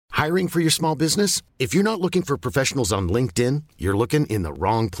Hiring for your small business? If you're not looking for professionals on LinkedIn, you're looking in the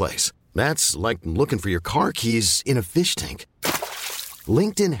wrong place. That's like looking for your car keys in a fish tank.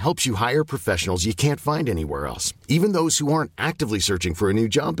 LinkedIn helps you hire professionals you can't find anywhere else, even those who aren't actively searching for a new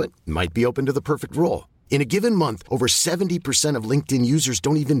job but might be open to the perfect role. In a given month, over 70% of LinkedIn users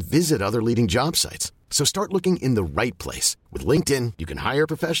don't even visit other leading job sites. So start looking in the right place. With LinkedIn, you can hire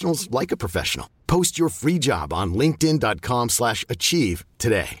professionals like a professional. Post your free job on linkedin.com/achieve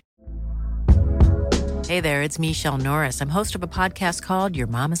today. Hey there, it's Michelle Norris. I'm host of a podcast called Your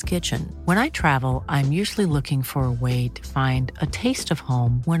Mama's Kitchen. When I travel, I'm usually looking for a way to find a taste of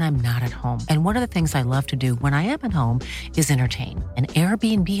home when I'm not at home. And one of the things I love to do when I am at home is entertain. And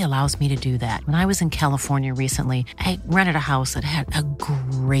Airbnb allows me to do that. When I was in California recently, I rented a house that had a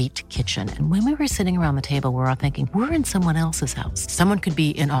great kitchen. And when we were sitting around the table, we're all thinking, we're in someone else's house. Someone could be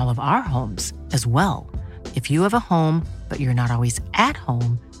in all of our homes as well. If you have a home, but you're not always at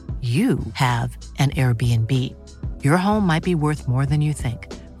home, you have an Airbnb. Your home might be worth more than you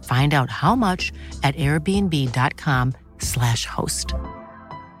think. Find out how much at airbnb.com/host.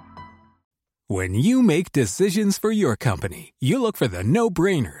 When you make decisions for your company, you look for the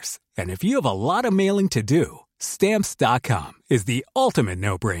no-brainers. And if you have a lot of mailing to do, Stamps.com is the ultimate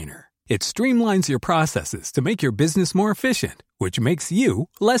no-brainer. It streamlines your processes to make your business more efficient, which makes you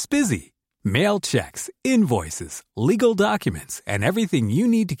less busy. Mail checks, invoices, legal documents, and everything you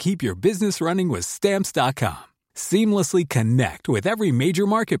need to keep your business running with Stamps.com. Seamlessly connect with every major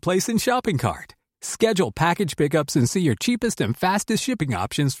marketplace and shopping cart. Schedule package pickups and see your cheapest and fastest shipping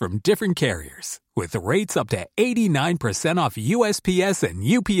options from different carriers, with rates up to 89% off USPS and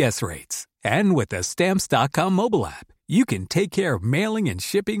UPS rates. And with the Stamps.com mobile app, you can take care of mailing and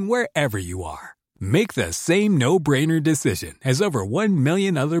shipping wherever you are. Make the same no-brainer decision as over 1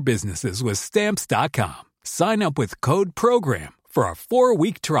 million other businesses with Stamps.com. Sign up with code PROGRAM for a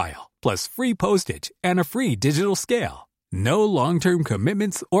 4-week trial, plus free postage and a free digital scale. No long-term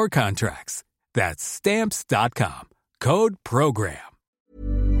commitments or contracts. That's Stamps.com. Code PROGRAM.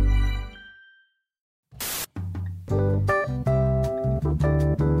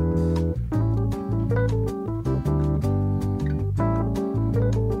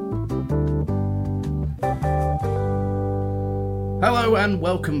 Hello and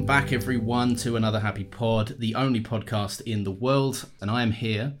welcome back everyone to another Happy Pod, the only podcast in the world, and I am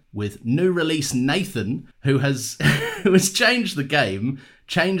here with new release Nathan, who has changed the game,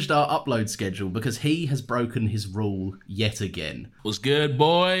 changed our upload schedule because he has broken his rule yet again. What's good,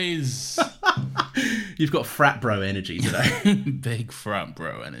 boys? You've got frat bro energy today. Big frat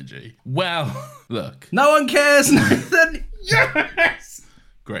bro energy. Well, look. No one cares, Nathan! Yes!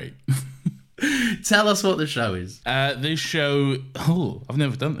 Great. Tell us what the show is. This show... Oh, I've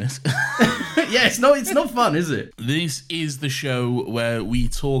never done this. Yeah, it's not fun, is it? This is the show where we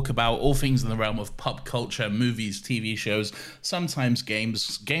talk about all things in the realm of pop culture, movies, TV shows, sometimes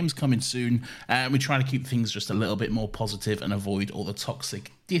games. Games coming soon. We try to keep things just a little bit more positive and avoid all the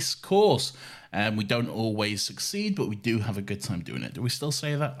toxic discourse. We don't always succeed, but we do have a good time doing it. Do we still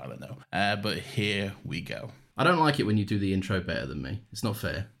say that? I don't know. But here we go. I don't like it when you do the intro better than me. It's not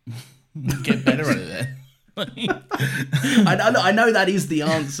fair. Get better at it then. I know that is the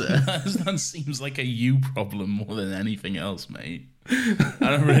answer. That seems like a you problem more than anything else, mate. I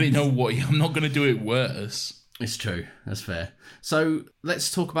don't really know what... I'm not going to do it worse. It's true. That's fair. So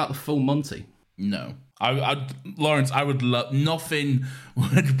let's talk about the full Monty. No. Lawrence, I would love... Nothing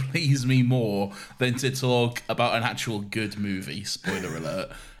would please me more than to talk about an actual good movie. Spoiler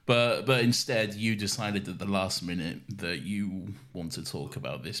alert. But instead, you decided at the last minute that you want to talk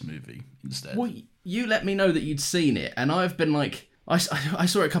about this movie instead. Well, you let me know that you'd seen it, and I've been like... I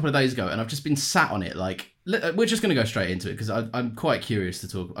saw it a couple of days ago, and I've just been sat on it. Like, we're just going to go straight into it, because I'm quite curious to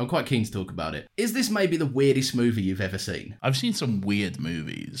talk... I'm quite keen to talk about it. Is this maybe the weirdest movie you've ever seen? I've seen some weird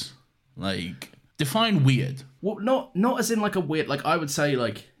movies. Like, define weird. Well, not as in like a weird... Like, I would say,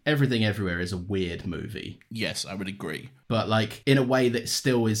 like... Everything Everywhere is a weird movie. Yes, I would agree. But, like, in a way that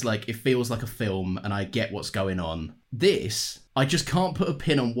still is, like, it feels like a film and I get what's going on. This, I just can't put a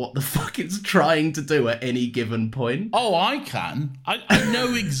pin on what the fuck it's trying to do at any given point. Oh, I can. I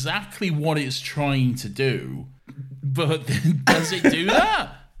know exactly what it's trying to do. But does it do that?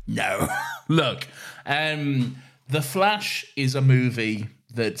 No. Look, The Flash is a movie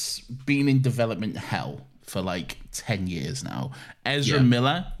that's been in development hell for like 10 years now. Ezra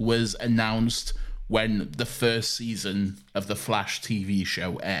Miller was announced when the first season of the Flash TV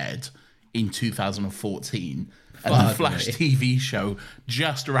show aired in 2014. And the Flash TV show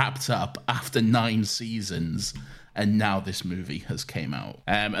just wrapped up after 9 seasons. And now this movie has came out.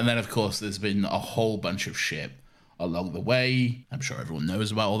 And then, of course, there's been a whole bunch of shit along the way. I'm sure everyone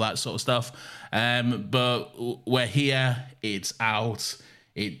knows about all that sort of stuff. But we're here. It's out.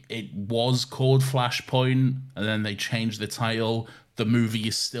 It was called Flashpoint, and then they changed the title. The movie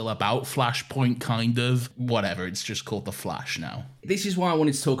is still about Flashpoint, kind of. Whatever, it's just called The Flash now. This is why I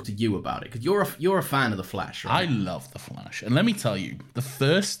wanted to talk to you about it, because you're a fan of The Flash, right? I love The Flash. And let me tell you, the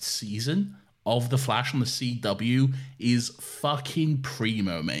first season of The Flash on the CW is fucking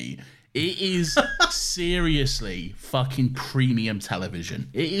primo, mate. It is seriously fucking premium television.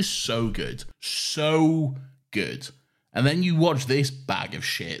 It is so good. So good. And then you watch this bag of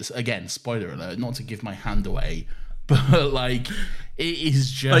shit. Again, spoiler alert, not to give my hand away, but like, it is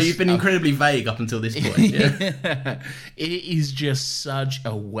just... Oh, you've been incredibly vague up until this point, yeah? It is just such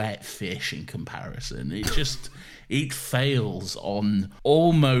a wet fish in comparison. It fails on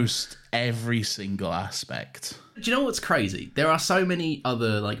almost every single aspect. Do you know what's crazy? There are so many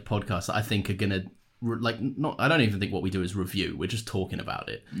other like podcasts that I think are gonna I don't even think what we do is review. We're just talking about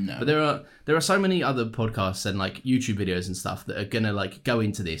it. No. But there are so many other podcasts and like YouTube videos and stuff that are gonna like go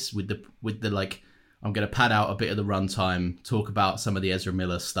into this with the like, I'm gonna pad out a bit of the runtime, talk about some of the Ezra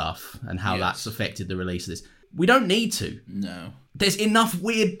Miller stuff and how that's affected the release of this. We don't need to. No. There's enough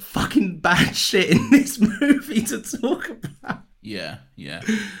weird fucking bad shit in this movie to talk about. Yeah.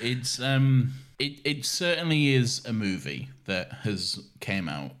 It's it certainly is a movie that has came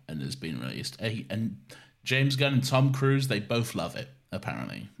out and has been released. And James Gunn and Tom Cruise, they both love it,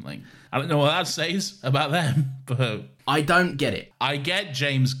 apparently. Like, I don't know what that says about them, but I don't get it. I get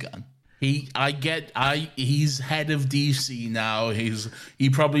James Gunn. He's head of DC now. He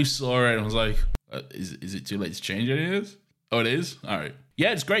probably saw it and was like, is it too late to change any of this? Oh, it is? All right.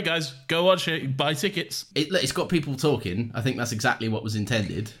 Yeah, it's great, guys. Go watch it. Buy tickets. It's got people talking. I think that's exactly what was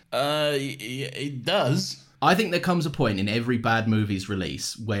intended. It does. I think there comes a point in every bad movie's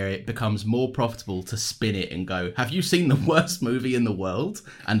release where it becomes more profitable to spin it and go, have you seen the worst movie in the world?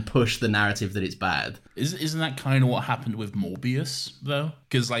 And push the narrative that it's bad. Isn't that kind of what happened with Morbius, though?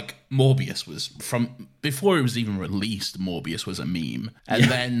 Because, like, Morbius was from... Before it was even released, Morbius was a meme. And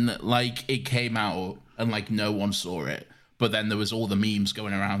then, like, it came out and, like, no one saw it. But then there was all the memes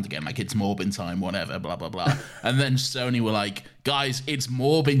going around again, like, it's Morbin time, whatever, blah, blah, blah. And then Sony were like, guys, it's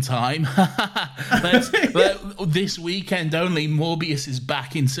Morbin time. This weekend only, Morbius is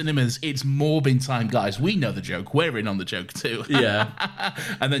back in cinemas. It's Morbin time, guys. We know the joke. We're in on the joke, too. Yeah.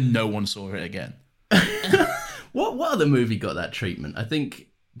 And then no one saw it again. What other movie got that treatment? I think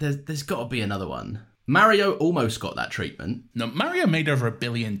there's got to be another one. Mario almost got that treatment. No, Mario made over $1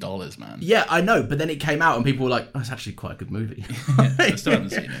 billion, man. Yeah, I know, but then it came out and people were like, oh, it's actually quite a good movie. I still haven't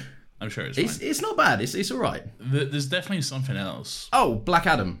seen it. I'm sure it's fine. It's not bad. It's all right. There's definitely something else. Oh, Black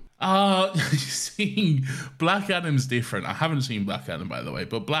Adam. Seeing Black Adam's different. I haven't seen Black Adam, by the way,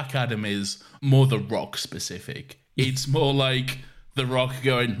 but Black Adam is more The Rock specific. It's more like The Rock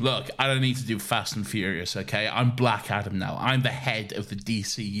going, look, I don't need to do Fast and Furious, okay? I'm Black Adam now. I'm the head of the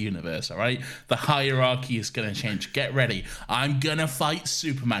DC universe, all right? The hierarchy is going to change. Get ready. I'm going to fight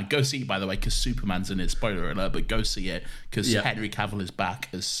Superman. Go see it, by the way, because Superman's in it. Spoiler alert, but go see it because Henry Cavill is back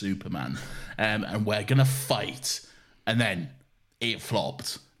as Superman. And we're going to fight. And then it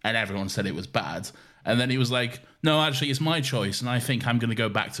flopped, and everyone said it was bad. And then he was like, no, actually, it's my choice, and I think I'm going to go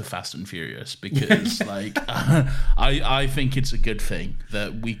back to Fast and Furious because, like, I think it's a good thing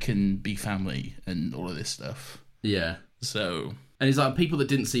that we can be family and all of this stuff. Yeah. So... And it's like, people that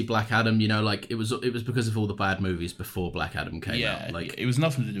didn't see Black Adam, you know, like, it was because of all the bad movies before Black Adam came out. Like, it was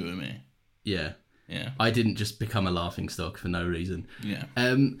nothing to do with me. Yeah. Yeah. I didn't just become a laughingstock for no reason. Yeah.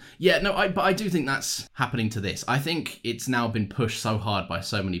 But I do think that's happening to this. I think it's now been pushed so hard by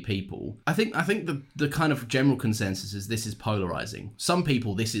so many people. I think the kind of general consensus is this is polarizing. Some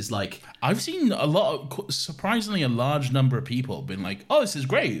people, this is like... I've seen surprisingly a large number of people been like, oh, this is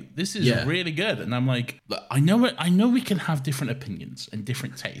great. This is really good. And I'm like, I know we can have different opinions and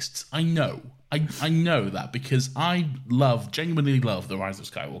different tastes. I know that because I genuinely love The Rise of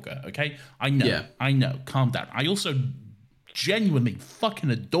Skywalker, okay? I know. Calm down. I also genuinely fucking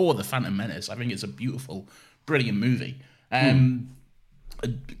adore The Phantom Menace. I think it's a beautiful, brilliant movie.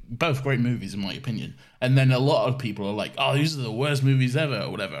 Both great movies, in my opinion. And then a lot of people are like, oh, these are the worst movies ever, or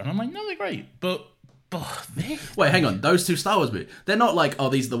whatever. And I'm like, no, they're great. But wait, hang on. Those two Star Wars movies, they're not like, oh,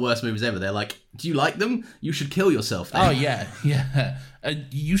 these are the worst movies ever. They're like, do you like them? You should kill yourself then. Oh, yeah.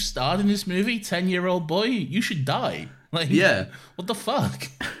 You starred in this movie, 10-year-old boy? You should die. Like, yeah. What the fuck?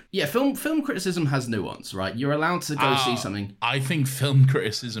 Yeah, film criticism has nuance, right? You're allowed to go see something. I think film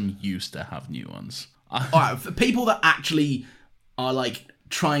criticism used to have nuance. All right, for people that actually are like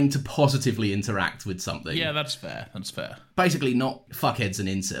trying to positively interact with something. Yeah, that's fair. Basically, not fuckheads and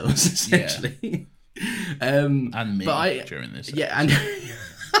incels, essentially. And me but during this. Yeah, and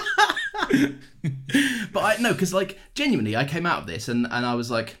but no, because like genuinely, I came out of this and I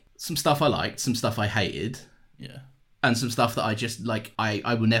was like, some stuff I liked, some stuff I hated. Yeah. And some stuff that I just, like,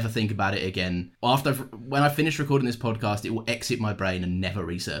 I will never think about it again. When I finish recording this podcast, it will exit my brain and never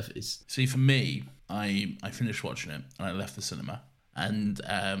resurface. See, for me, I finished watching it and I left the cinema. And,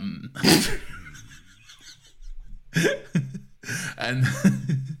 and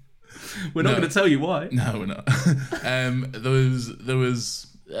we're not going to tell you why. No, we're not. There was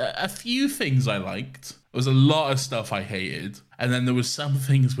a few things I liked. There was a lot of stuff I hated. And then there was some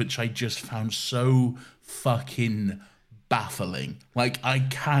things which I just found so fucking baffling. Like, I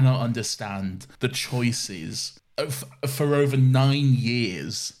cannot understand the choices for over 9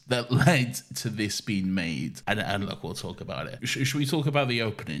 years that led to this being made. And look, we'll talk about it. Should we talk about the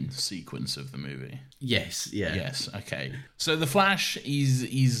opening sequence of the movie? Yes, yeah. Yes, okay. So the Flash,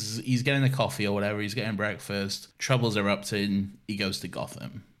 he's getting a coffee or whatever, he's getting breakfast, trouble's erupting, he goes to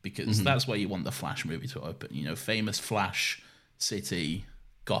Gotham, because that's where you want the Flash movie to open. You know, famous Flash city,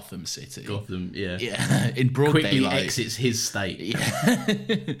 Gotham City. Gotham, yeah. Yeah, in broad quickly daylight. exits his state. Yeah.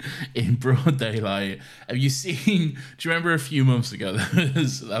 In broad daylight. Have you seen, do you remember a few months ago, there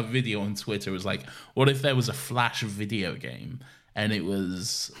was a video on Twitter, it was like, what if there was a Flash video game? And it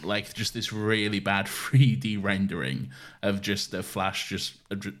was like just this really bad 3D rendering of just the Flash, just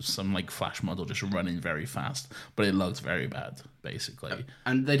some like Flash model just running very fast. But it looked very bad, basically.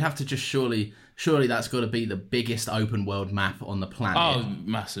 And they'd have to just surely that's got to be the biggest open world map on the planet. Oh,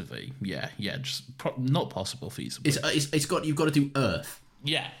 massively. Yeah. Just not possible feasible. You've got to do Earth.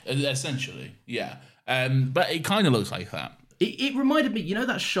 Yeah, essentially. Yeah. But it kind of looks like that. It reminded me, you know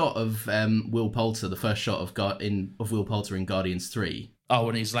that shot of Will Poulter, the first shot of Will Poulter in Guardians 3? Oh,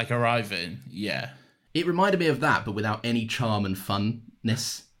 when he's like arriving, yeah. It reminded me of that, but without any charm and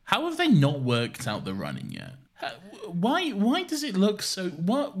funness. How have they not worked out the running yet? Why does it look so...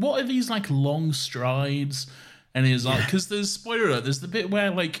 What are these like long strides? And he's like... Because there's, spoiler alert, there's the bit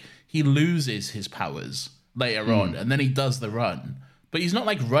where like he loses his powers later on, and then he does the run. But he's not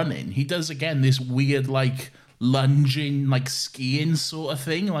like running. He does, again, this weird like... lunging, like skiing sort of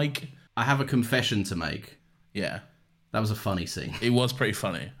thing. Like, I have a confession to make. Yeah, that was a funny scene. It was pretty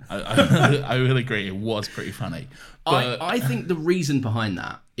funny. I will agree. It was pretty funny. But I think the reason behind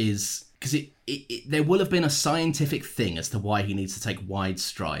that is because there will have been a scientific thing as to why he needs to take wide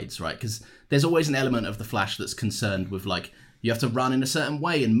strides, right? Because there's always an element of the Flash that's concerned with like you have to run in a certain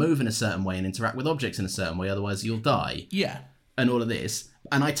way and move in a certain way and interact with objects in a certain way, otherwise you'll die. Yeah, and all of this,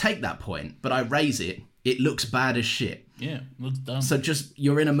 and I take that point, but I raise it. It looks bad as shit. Yeah, looks dumb. So just,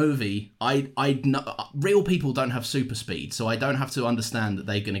 you're in a movie. Real people don't have super speed, so I don't have to understand that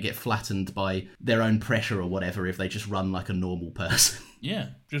they're going to get flattened by their own pressure or whatever if they just run like a normal person. Yeah,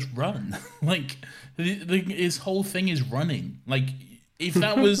 just run. Like, his whole thing is running. Like, if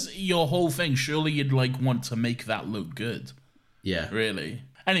that was your whole thing, surely you'd like want to make that look good. Yeah. Really.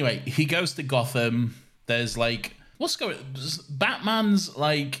 Anyway, he goes to Gotham. There's like, Batman's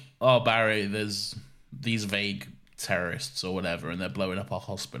like, oh, Barry, there's these vague terrorists or whatever, and they're blowing up a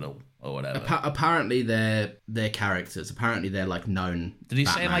hospital or whatever. Apparently they're characters. Apparently they're like known. Did he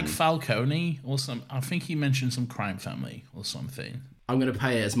Batman. say like Falcone or some? I think he mentioned some crime family or something. I'm going to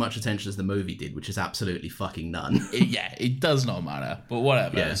pay as much attention as the movie did, which is absolutely fucking none. It does not matter, but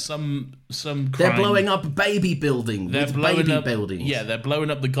whatever. Yeah. Some crime... They're blowing up baby building. They're blowing up buildings. Yeah, they're blowing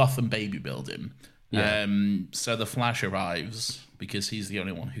up the Gotham baby building. Yeah. So the Flash arrives because he's the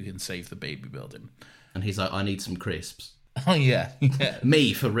only one who can save the baby building. And he's like, I need some crisps. Oh, yeah.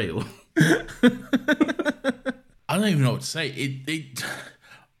 Me, for real. I don't even know what to say.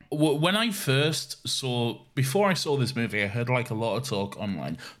 When I first before I saw this movie, I heard like a lot of talk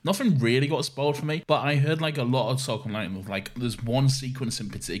online. Nothing really got spoiled for me, but I heard like a lot of talk online with like, there's one sequence in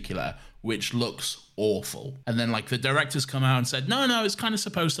particular which looks awful. And then like the directors come out and said, no, it's kind of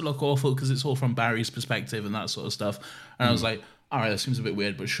supposed to look awful because it's all from Barry's perspective and that sort of stuff. And I was like, all right, that seems a bit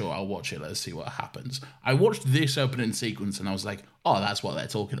weird, but sure, I'll watch it. Let's see what happens. I watched this opening sequence and I was like, oh, that's what they're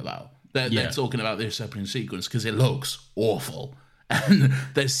talking about. They're talking about this opening sequence because it looks awful. And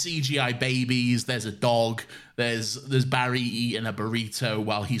there's CGI babies, there's a dog, there's Barry eating a burrito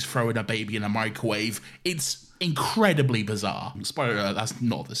while he's throwing a baby in a microwave. It's incredibly bizarre. Spoiler alert, that's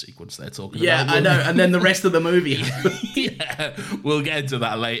not the sequence they're talking about. Yeah, I know. And then the rest of the movie. Yeah, we'll get into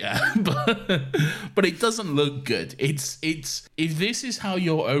that later. But it doesn't look good. It's if this is how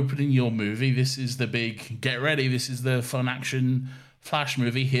you're opening your movie, this is the big get ready, this is the fun action Flash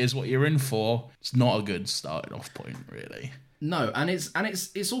movie, here's what you're in for. It's not a good starting off point, really. No, and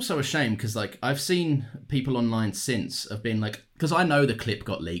it's also a shame because like I've seen people online since have been like, because I know the clip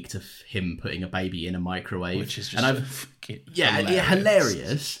got leaked of him putting a baby in a microwave, which is just and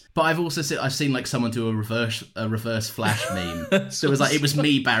hilarious. But I've also seen like someone do a reverse Flash meme. So it was like, it was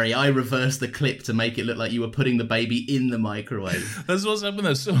me, Barry. I reversed the clip to make it look like you were putting the baby in the microwave. That's what's happened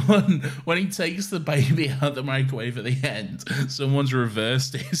though. Someone, when he takes the baby out the microwave at the end, someone's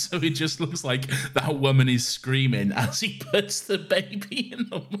reversed it, so it just looks like that woman is screaming as he puts the baby in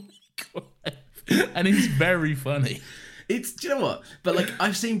the microwave, and it's very funny. Do you know what? But like,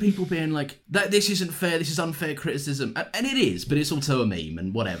 I've seen people being like, "That this isn't fair. This is unfair criticism," and it is, but it's also a meme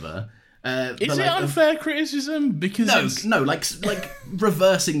and whatever. Is it unfair criticism? Because no, like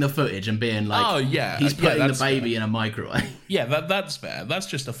reversing the footage and being like, "Oh yeah, he's putting the baby in a microwave." Yeah, that's fair. That's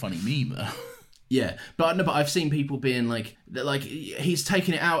just a funny meme, though. Yeah, but I've seen people being like he's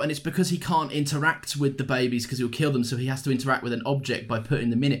taking it out, and it's because he can't interact with the babies because he'll kill them, so he has to interact with an object by putting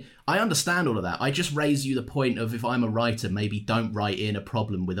them in it. I understand all of that. I just raise you the point of, if I'm a writer, maybe don't write in a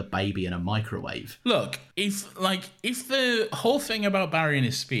problem with a baby in a microwave. Look, if the whole thing about Barry and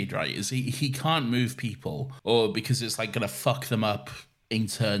his speed, right, is he can't move people, or because it's like gonna fuck them up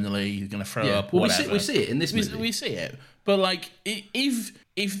internally, he's gonna throw up. Well, whatever. we see it in this movie. We see it, but like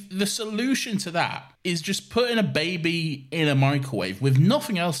if the solution to that is just putting a baby in a microwave with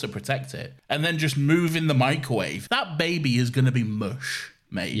nothing else to protect it, and then just moving the microwave, that baby is going to be mush,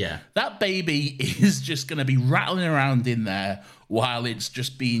 mate. Yeah. That baby is just going to be rattling around in there while it's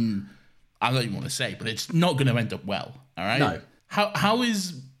just been, I don't even want to say, but it's not going to end up well, all right? No. How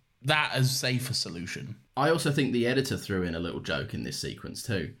is that as safe a solution? I also think the editor threw in a little joke in this sequence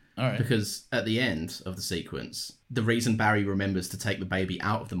too. All right. Because at the end of the sequence, the reason Barry remembers to take the baby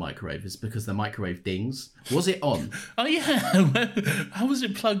out of the microwave is because the microwave dings. Was it on? Oh, yeah. How was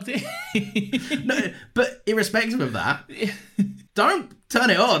it plugged in? No, but irrespective of that, don't turn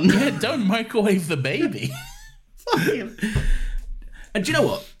it on. Yeah, don't microwave the baby. And do you know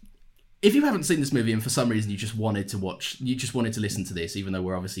what? If you haven't seen this movie and for some reason you just wanted to listen to this, even though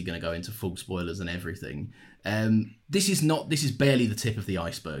we're obviously going to go into full spoilers and everything, this is barely the tip of the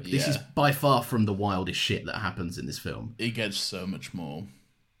iceberg. This is by far from the wildest shit that happens in this film. It gets so much more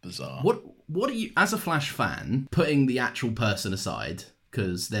bizarre. What are you, as a Flash fan, putting the actual person aside,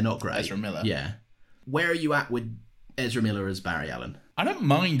 because they're not great. Ezra Miller. Yeah. Where are you at with Ezra Miller as Barry Allen? I don't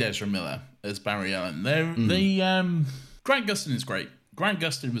mind Ezra Miller as Barry Allen. Grant Gustin is great. Grant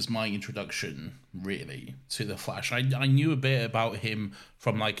Gustin was my introduction, really, to the Flash. I knew a bit about him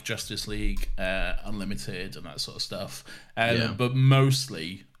from like Justice League, Unlimited, and that sort of stuff. But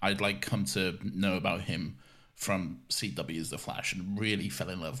mostly, I'd like come to know about him from CW's The Flash, and really fell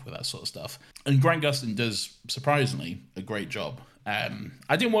in love with that sort of stuff. And Grant Gustin does, surprisingly, a great job. I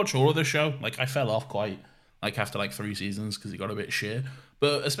didn't watch all of the show. Like, I fell off quite like after like 3 seasons because it got a bit shit.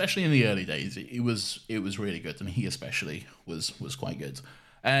 But especially in the early days, it was really good, and he especially was quite good.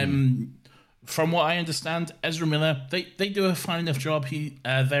 From what I understand, Ezra Miller, they do a fine enough job.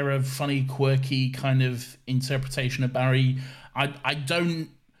 They're a funny, quirky kind of interpretation of Barry. I don't.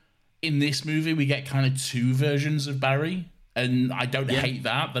 In this movie, we get kind of 2 versions of Barry, and I don't hate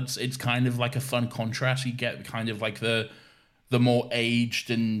that. It's kind of like a fun contrast. You get kind of like the more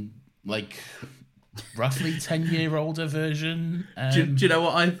aged and like roughly 10-year older version. Do you know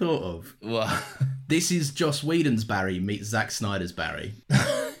what I thought of? What? This is Joss Whedon's Barry meets Zack Snyder's Barry.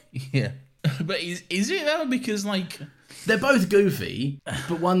 Yeah. But is it though? Because like they're both goofy,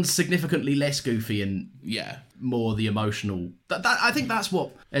 but one's significantly less goofy and more the emotional. I think that's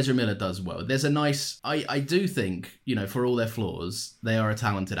what Ezra Miller does well. There's a nice. I do think, for all their flaws, they are a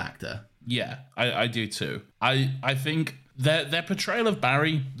talented actor. Yeah, I do too. I think their portrayal of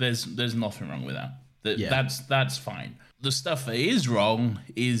Barry, there's nothing wrong with that. That's fine. The stuff that is wrong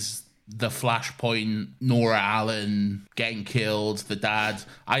is the Flashpoint, Nora Allen getting killed, the dad.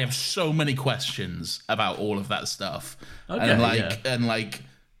 I have so many questions about all of that stuff. Okay, and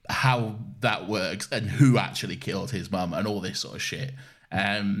how that works and who actually killed his mum and all this sort of shit.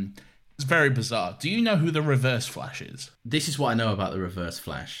 It's very bizarre. Do you know who the Reverse Flash is? This is what I know about the Reverse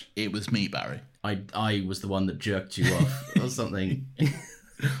Flash. It was me, Barry. I was the one that jerked you off or something.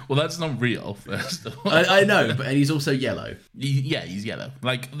 Well, that's not real, first of all. I know, and he's also yellow. He's yellow.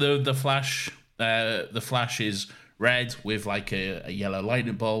 Like, the Flash is red with, like, a yellow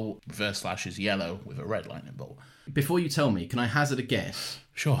lightning bolt. Reverse Flash is yellow with a red lightning bolt. Before you tell me, can I hazard a guess?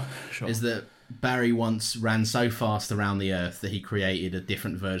 Sure. Is that Barry once ran so fast around the Earth that he created a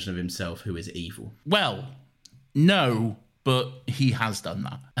different version of himself who is evil? Well, no, but he has done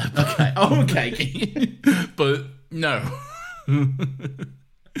that. Okay. But no.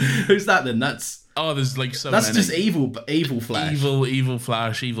 Who's that then? That's Oh, there's like so That's many. just evil Flash. Evil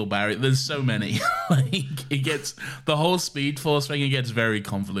Flash, evil Barry. There's so many. Like it gets the whole Speed Force thing. It gets very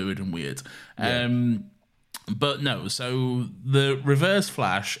convoluted and weird. Yeah. But no. So the Reverse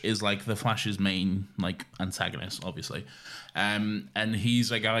Flash is like the Flash's main like antagonist, obviously, and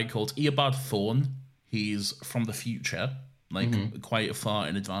he's a guy called Eobard Thawne. He's from the future, like quite far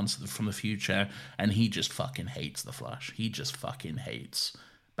in advance from the future, and he just fucking hates the Flash. He just fucking hates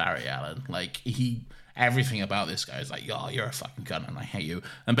Barry Allen. Like everything about this guy is like, oh, you're a fucking cunt and I hate you.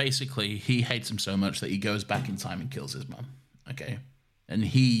 And basically he hates him so much that he goes back in time and kills his mum. Okay. And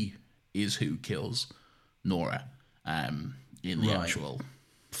he is who kills Nora in the actual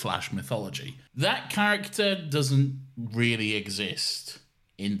Flash mythology. That character doesn't really exist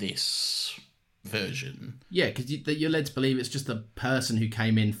in this version. Yeah, because you're led to believe it's just a person who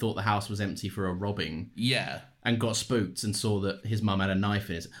came in, thought the house was empty for a robbing. Yeah. And got spooked and saw that his mum had a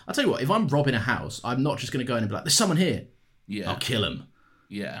knife in it. I'll tell you what, if I'm robbing a house, I'm not just going to go in and be like, there's someone here. Yeah. I'll kill him.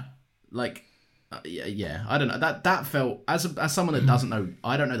 Yeah. Like, yeah, I don't know. That felt, as someone that doesn't know,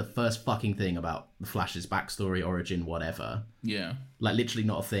 I don't know the first fucking thing about the Flash's backstory, origin, whatever. Yeah. Like, literally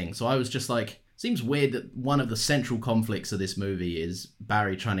not a thing. So I was just like, seems weird that one of the central conflicts of this movie is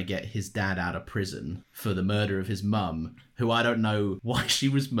Barry trying to get his dad out of prison for the murder of his mum, who I don't know why she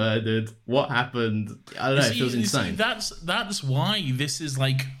was murdered, what happened. I don't know, it feels insane. That's why this is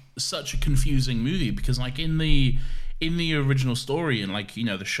like such a confusing movie, because like in the original story and like, you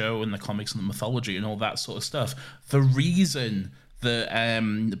know, the show and the comics and the mythology and all that sort of stuff, the reason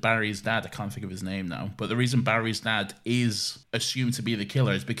that Barry's dad, I can't think of his name now, but the reason Barry's dad is assumed to be the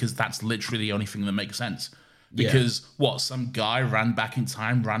killer is because that's literally the only thing that makes sense. Because some guy ran back in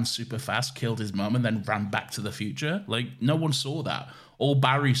time, ran super fast, killed his mum, and then ran back to the future? Like, no one saw that. All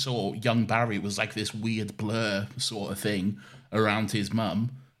Barry saw, young Barry, was like this weird blur sort of thing around his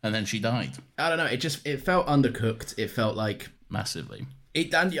mum, and then she died. I don't know, it felt undercooked. It felt like... Massively.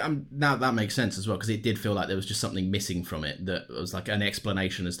 Now that makes sense as well, because it did feel like there was just something missing from it that was like an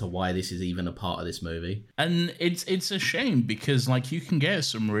explanation as to why this is even a part of this movie. And it's a shame, because like you can get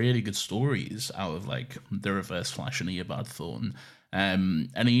some really good stories out of like the Reverse Flash and Eobard Thawne.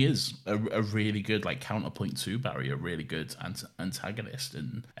 And he is a really good like counterpoint to Barry, a really good antagonist,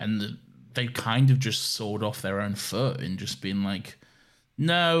 and they kind of just sawed off their own foot and just been like,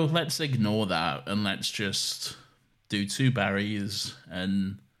 no, let's ignore that and let's just do two Barrys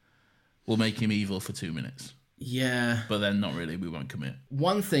and we'll make him evil for 2 minutes. Yeah. But then not really, we won't commit.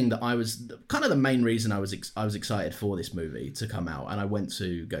 One thing that I was... kind of the main reason I was excited for this movie to come out, and I went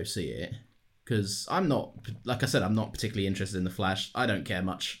to go see it, because I'm not... like I said, I'm not particularly interested in The Flash. I don't care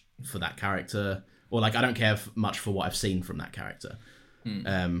much for that character, or like I don't care much for what I've seen from that character,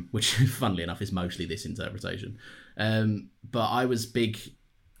 which, funnily enough, is mostly this interpretation. But I was big...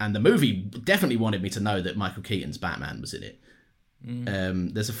 and the movie definitely wanted me to know that Michael Keaton's Batman was in it.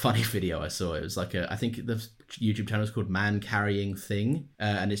 There's a funny video I saw. It was like I think the YouTube channel is called Man Carrying Thing.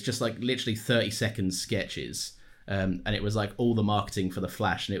 And it's just like literally 30-second sketches. And it was like all the marketing for The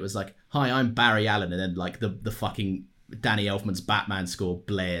Flash. And it was like, hi, I'm Barry Allen. And then like the fucking Danny Elfman's Batman score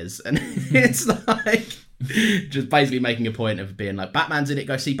blares. And it's like... just basically making a point of being like, Batman's in it,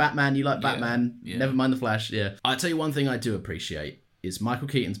 go see Batman, you like Batman, never mind The Flash. Yeah. I'll tell you one thing I do appreciate is Michael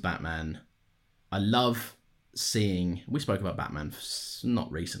Keaton's Batman. I love seeing... we spoke about Batman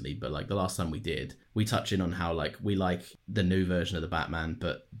not recently, but like the last time we did, we touch in on how like we like the new version of the Batman,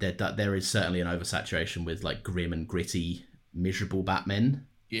 but there is certainly an oversaturation with like grim and gritty, miserable Batmen.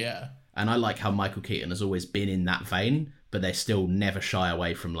 Yeah. And I like how Michael Keaton has always been in that vein, but they still never shy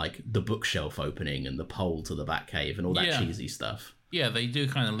away from like the bookshelf opening and the pole to the Batcave and all that cheesy stuff. Yeah, they do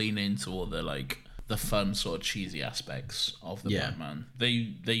kind of lean into all the like the fun sort of cheesy aspects of the Batman.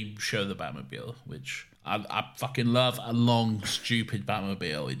 They show the Batmobile, which I fucking love. A long, stupid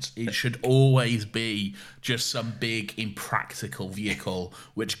Batmobile. It should always be just some big, impractical vehicle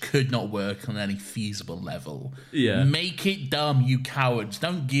which could not work on any feasible level. Yeah. Make it dumb, you cowards.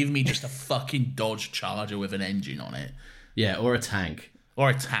 Don't give me just a fucking Dodge Charger with an engine on it. Yeah, or a tank.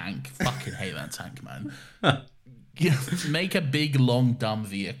 Fucking hate that tank, man. Make a big, long, dumb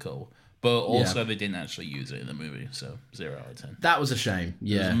vehicle. But also they didn't actually use it in the movie, so 0 out of 10. That was a shame,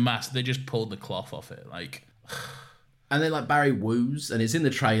 yeah. It was they just pulled the cloth off it, like... And then, like, Barry woos, and it's in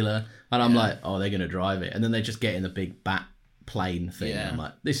the trailer, and I'm like, oh, they're going to drive it. And then they just get in the big bat plane thing, and I'm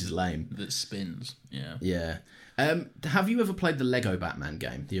like, this is lame. That spins, yeah. Yeah. Have you ever played the Lego Batman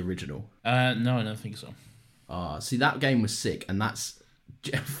game, the original? No, I don't think so. See, that game was sick, and that's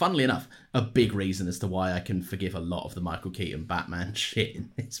funnily enough, a big reason as to why I can forgive a lot of the Michael Keaton Batman shit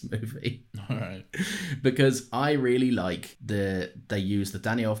in this movie. All right. Because I really like they use the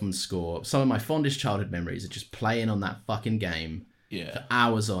Danny Elfman score. Some of my fondest childhood memories are just playing on that fucking game for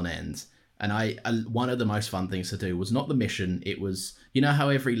hours on end. And one of the most fun things to do was not the mission. It was, you know how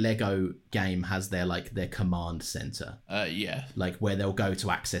every Lego game has their command center? Yeah. Like where they'll go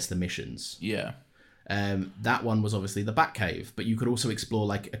to access the missions. Yeah. That one was obviously the Batcave, but you could also explore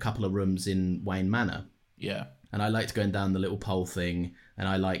like a couple of rooms in Wayne Manor. Yeah. And I liked going down the little pole thing, and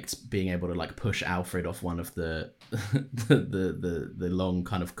I liked being able to like push Alfred off one of the the long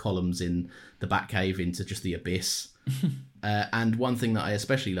kind of columns in the Batcave into just the abyss. And one thing that I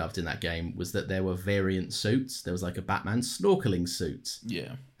especially loved in that game was that there were variant suits. There was like a Batman snorkeling suit,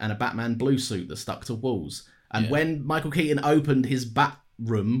 and a Batman blue suit that stuck to walls. And when Michael Keaton opened his bat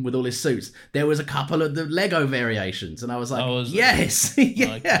room with all his suits, there was a couple of the Lego variations, and I was like, yes,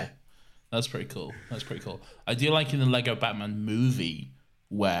 yeah. Okay. That's pretty cool. I do like in the Lego Batman movie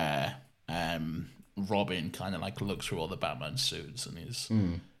where Robin kind of like looks through all the Batman suits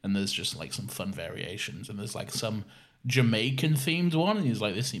and there's just like some fun variations, and there's like some Jamaican themed one, and he's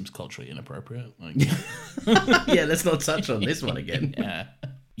like, this seems culturally inappropriate. Like, yeah, let's not touch on this one again.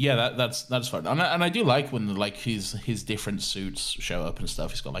 Yeah, that's fun, and I do like when like his different suits show up and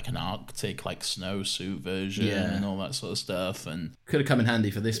stuff. He's got like an Arctic like snowsuit version and all that sort of stuff, and could have come in handy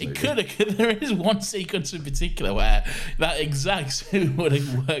for this movie. It could have. There is one sequence in particular where that exact suit would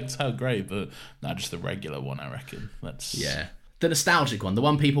have worked out great, but not just the regular one. I reckon that's the nostalgic one, the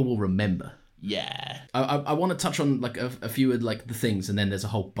one people will remember. Yeah, I want to touch on like a few of like the things, and then there's a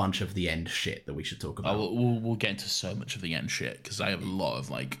whole bunch of the end shit that we should talk about. We'll get into so much of the end shit because I have a lot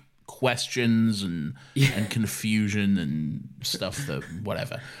of like questions and confusion and stuff that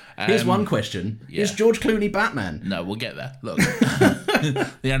whatever. Here's one question: Is George Clooney Batman? No, we'll get there. Look,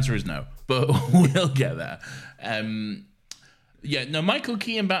 the answer is no, but we'll get there. Michael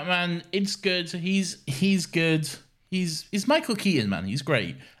Keaton Batman. It's good. He's good. He's Michael Keaton, man. He's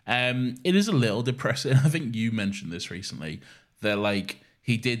great. It is a little depressing. I think you mentioned this recently. That like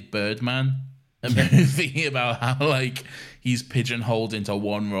he did Birdman, a movie about how like he's pigeonholed into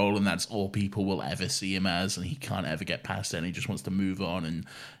one role and that's all people will ever see him as, and he can't ever get past it, and he just wants to move on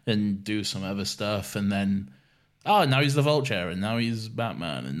and do some other stuff. And then now he's the Vulture, and now he's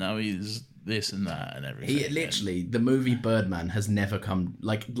Batman, and now he's this and that and everything. He literally, the movie Birdman has never come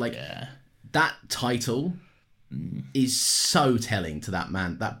like that title is so telling to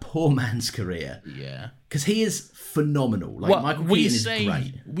that poor man's career. Yeah. Because he is phenomenal. Like, Michael Keaton is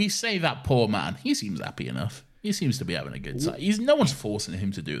great. We say that poor man. He seems happy enough. He seems to be having a good time. No one's forcing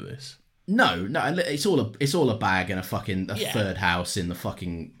him to do this. No. It's all a bag and a third house in the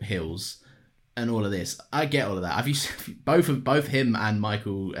fucking hills and all of this. I get all of that. Have you both him and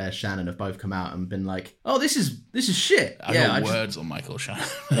Michael Shannon have both come out and been like, "Oh, this is shit." I got words on Michael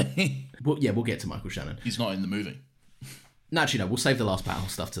Shannon. We'll get to Michael Shannon. He's not in the movie. No, actually, no. We'll save the last battle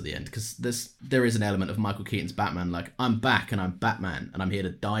stuff to the end because there is an element of Michael Keaton's Batman. Like, I'm back and I'm Batman and I'm here to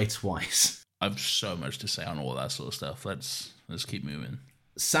die twice. I've so much to say on all that sort of stuff. Let's keep moving.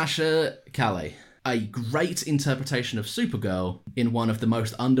 Sasha Calle, a great interpretation of Supergirl in one of the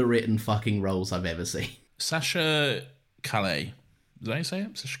most underwritten fucking roles I've ever seen. Sasha Calle. Is that how you say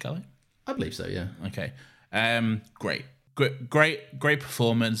it? Sasha Calle? I believe so, yeah. Okay. Great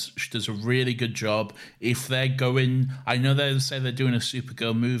performance. She does a really good job. If they're going, I know they say they're doing a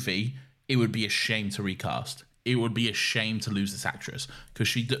Supergirl movie, it would be a shame to recast. It would be a shame to lose this actress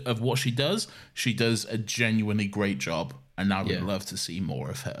because of what she does a genuinely great job, and I would love to see more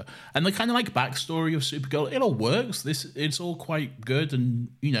of her. And the kind of like backstory of Supergirl, it all works. It's all quite good, and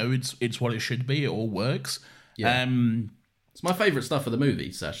you know it's what it should be. It all works. Yeah. It's my favorite stuff of the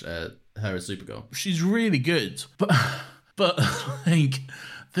movie. Her as Supergirl. She's really good, but like,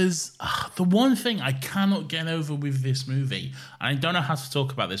 there's the one thing I cannot get over with this movie, and I don't know how to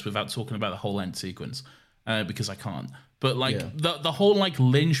talk about this without talking about the whole end sequence, because I can't. But like the whole like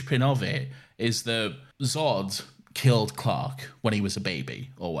linchpin of it is that Zod killed Clark when he was a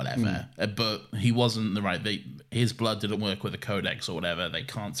baby or whatever, but he wasn't the right. His blood didn't work with the Codex or whatever. They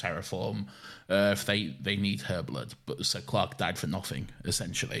can't terraform if they need her blood. But so Clark died for nothing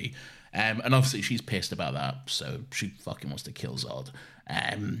essentially. And obviously she's pissed about that, so she fucking wants to kill Zod.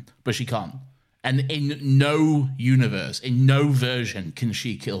 But she can't. And in no universe, in no version can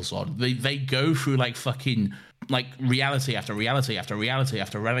she kill Zod. They go through like fucking like reality after reality after reality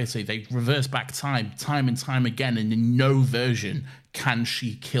after reality. They reverse back time and time again, and in no version can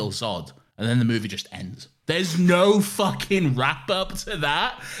she kill Zod And then the movie just ends. There's no fucking wrap up to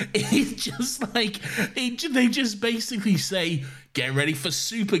that. It's just like, they just basically say, get ready for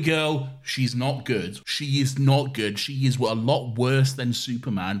Supergirl. She's not good. She is not good. She is a lot worse than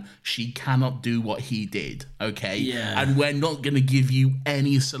Superman. She cannot do what he did, okay? Yeah. And we're not going to give you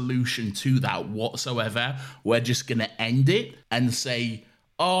any solution to that whatsoever. We're just going to end it and say,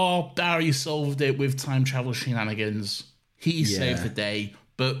 oh, Barry solved it with time travel shenanigans. He saved the day.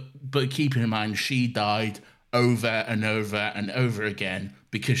 But keeping in mind, she died over and over and over again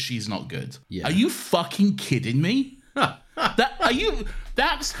because she's not good. Yeah. Are you fucking kidding me?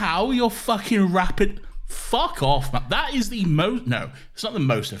 That's how you're fucking rapid. Fuck off, man. That is the most. No, it's not the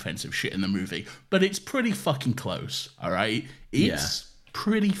most offensive shit in the movie, but it's pretty fucking close. All right, it's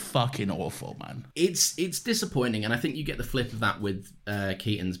pretty fucking awful, man. It's disappointing, and I think you get the flip of that with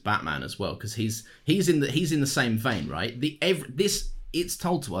Keaton's Batman as well, because he's in the same vein, right? It's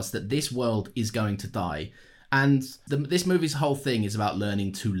told to us that this world is going to die. And this movie's whole thing is about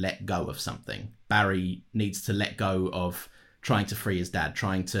learning to let go of something. Barry needs to let go of trying to free his dad,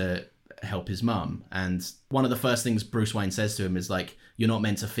 trying to help his mum. And one of the first things Bruce Wayne says to him is like, you're not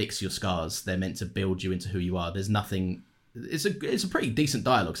meant to fix your scars. They're meant to build you into who you are. There's nothing... It's a pretty decent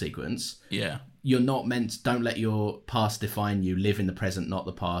dialogue sequence. Yeah. You're not meant... Don't let your past define you. Live in the present, not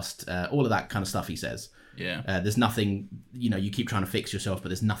the past. All of that kind of stuff he says. Yeah. There's nothing, you keep trying to fix yourself, but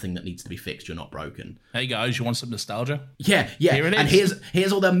there's nothing that needs to be fixed. You're not broken. Hey guys, you want some nostalgia? Yeah. Here it is. And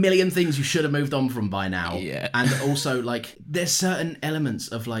here's all the million things you should have moved on from by now. Yeah. And also, like, there's certain elements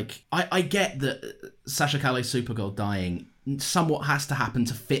of, like, I get that Sasha Calle's Supergirl dying somewhat has to happen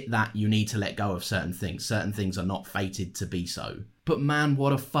to fit that. You need to let go of certain things. Certain things are not fated to be so. But man,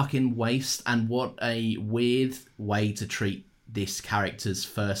 what a fucking waste, and what a weird way to treat this character's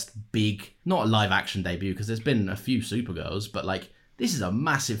first big, not a live action debut, because there's been a few Supergirls, but like, this is a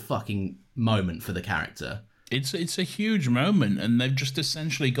massive fucking moment for the character. It's a huge moment, and they've just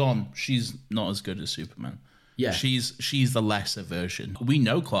essentially gone, she's not as good as Superman. Yeah. She's the lesser version. We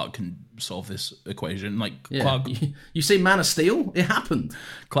know Clark can solve this equation. Like, Yeah. Clark... You see Man of Steel? It happened.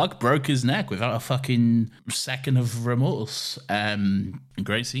 Clark broke his neck without a fucking second of remorse.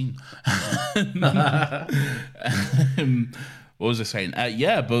 Great scene. What was I saying?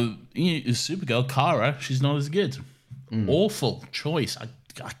 Yeah, but Supergirl, Kara, she's not as good. Awful choice. I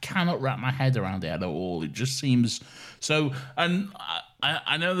cannot wrap my head around it at all. It just seems so. And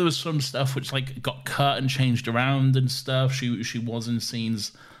I know there was some stuff which like got cut and changed around and stuff. She was in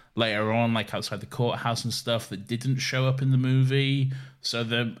scenes later on, like outside the courthouse and stuff, that didn't show up in the movie. So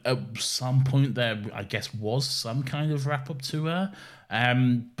there, at some point, there I guess was some kind of wrap up to her.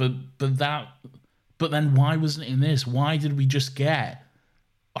 But then why wasn't it in this? Why did we just get,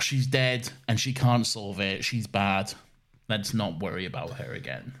 oh, she's dead and she can't solve it, she's bad, let's not worry about her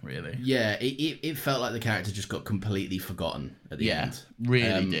again, really? Yeah, it felt like the character just got completely forgotten at the end.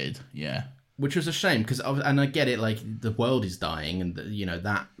 Really did, yeah. Which was a shame, because, and I get it, like, the world is dying, and,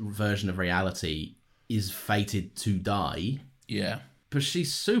 that version of reality is fated to die. Yeah. But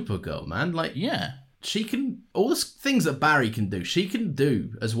she's Supergirl, man. Like, yeah. She can, all the things that Barry can do, she can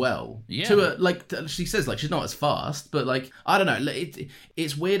do as well. Yeah. She says, like, she's not as fast, but, like, I don't know.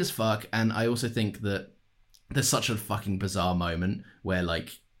 It's weird as fuck, and I also think that there's such a fucking bizarre moment where,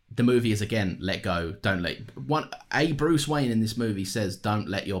 like, the movie is, again, let go, don't let... Bruce Wayne in this movie says, don't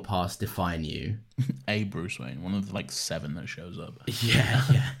let your past define you. Bruce Wayne, one of the, like, 7 that shows up. Yeah.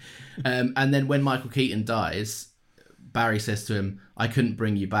 And then when Michael Keaton dies, Barry says to him, I couldn't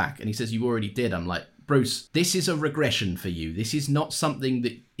bring you back. And he says, you already did. I'm like, Bruce, this is a regression for you. This is not something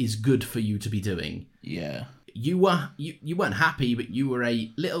that is good for you to be doing. Yeah. You weren't happy, but you were a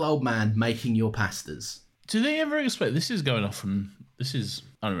little old man making your pastas. Do they ever explain? This is going off, and this is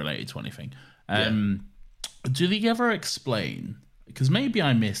unrelated to anything. Do they ever explain? Because maybe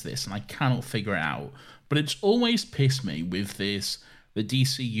I missed this and I cannot figure it out. But it's always pissed me with this, the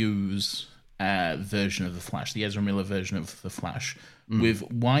DCU's version of the Flash, the Ezra Miller version of the Flash, with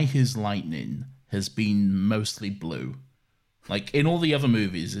why his lightning has been mostly blue. Like, in all the other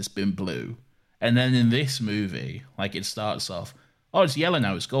movies, it's been blue. And then in this movie, like, it starts off, oh, it's yellow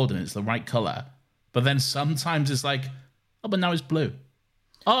now, it's golden, it's the right color. But then sometimes it's like, oh, but now it's blue.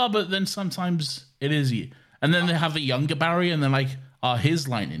 Oh, but then sometimes it is. And then they have the younger Barry, and they're like, oh, his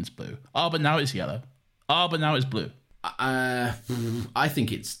lightning's blue. Oh, but now it's yellow. Oh, but now it's blue. I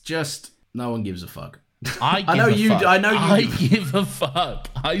think it's just no one gives a fuck. I give a fuck.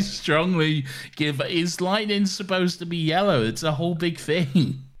 I strongly give. Is lightning supposed to be yellow? It's a whole big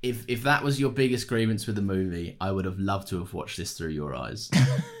thing. if that was your biggest grievance with the movie, I would have loved to have watched this through your eyes.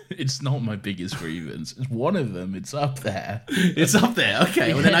 It's not my biggest grievance. It's one of them. It's up there. It's up there.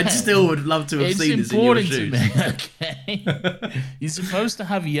 Okay. Well, then I still would love to have seen this in your shoes. It's important to me. Okay. You're supposed to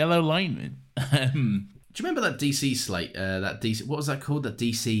have yellow linemen. Do you remember that DC slate? That DC. What was that called? That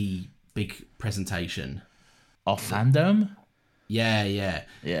DC big presentation. Fandom. Yeah.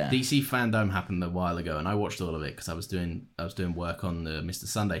 DC Fandom happened a while ago, and I watched all of it because I was doing work on the Mr.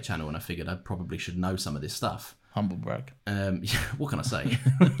 Sunday channel, and I figured I probably should know some of this stuff. Humble brag. What can I say?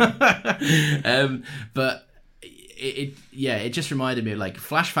 But it just reminded me of, like,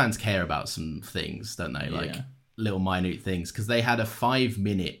 Flash fans care about some things, don't they? Like little minute things, because they had a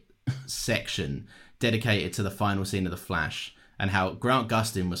 5-minute section dedicated to the final scene of the Flash, and how Grant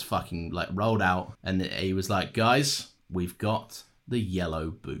Gustin was fucking like rolled out, and he was like, guys, we've got the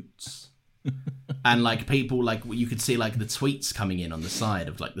yellow boots. And like people, like you could see like the tweets coming in on the side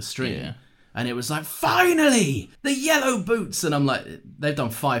of like the stream, and it was like, finally the yellow boots. And I'm like, they've done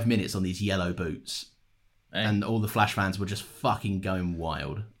 5 minutes on these yellow boots, and all the Flash fans were just fucking going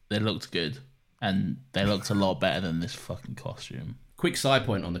wild. They looked good, and they looked a lot better than this fucking costume. Quick side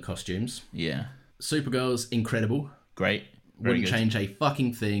point on the costumes. Yeah, Supergirl's incredible. Great. Wouldn't change a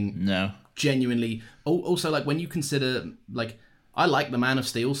fucking thing. No. Genuinely. Also, like, when you consider, like, I like the Man of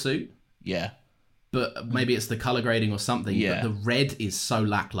Steel suit. Yeah. But maybe it's the color grading or something. Yeah. But the red is so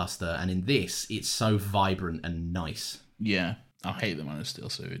lackluster, and in this, it's so vibrant and nice. Yeah. I hate the Man of Steel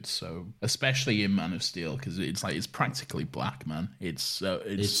suit. It's so, especially in Man of Steel, because it's like, it's practically black, man. It's so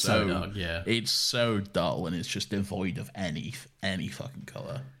dark, yeah. It's so dull, and it's just devoid of any fucking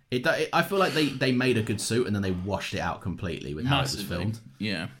color. I feel like they made a good suit, and then they washed it out completely with how it was filmed.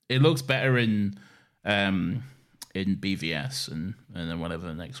 Yeah, it looks better in BVS and then whatever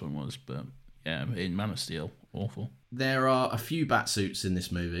the next one was, but yeah, in Man of Steel, awful. There are a few Batsuits in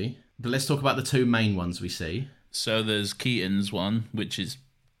this movie, but let's talk about the two main ones we see. So there's Keaton's one, which is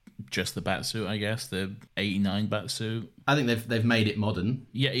just the Batsuit, I guess, the 89 Batsuit. I think they've made it modern.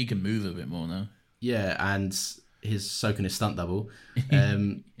 Yeah, he can move a bit more now. Yeah, and so can his stunt double,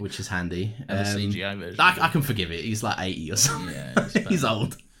 which is handy. And the CGI version. I can forgive it. He's like 80 or something. Yeah, he's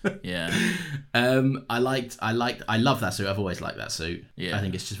old. Yeah. I love that suit. I've always liked that suit. Yeah. I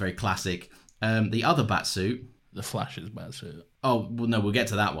think it's just very classic. The other Batsuit. The Flash's Batsuit. Oh, well, no, we'll get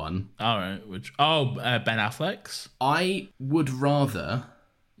to that one. All right. Ben Affleck's? I would rather...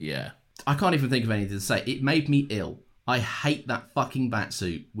 Yeah. I can't even think of anything to say. It made me ill. I hate that fucking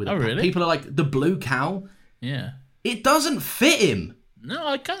Batsuit. Really? People are like, the blue cow? Yeah. It doesn't fit him. No,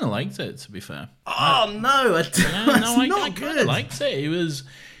 I kind of liked it, to be fair. Oh, no. I kind of liked it. It was...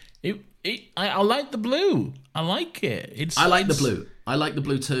 I like the blue. I like it. I like the blue. I like the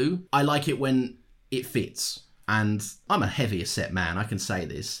blue too. I like it when it fits. And I'm a heavier set man, I can say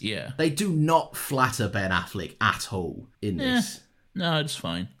this. Yeah. They do not flatter Ben Affleck at all in this. No, it's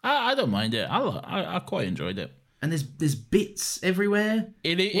fine. I don't mind it. I quite enjoyed it. And there's bits everywhere.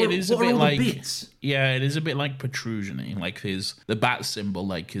 It is a bit like bits? Yeah, it is a bit like protrusion-y. Like the bat symbol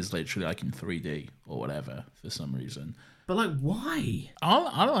like is literally like in 3D or whatever for some reason. But like, why?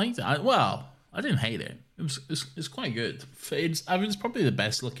 I liked it. I didn't hate it. It's quite good. It's probably the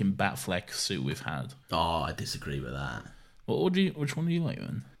best looking Batfleck suit we've had. Oh, I disagree with that. Which one do you like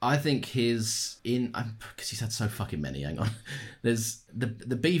then? I think because he's had so fucking many. Hang on, there's the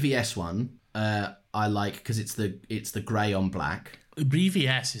BVS one. I like because it's the grey on black.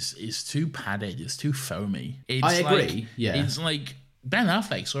 BVS is too padded. It's too foamy. I agree. Yeah, it's like Ben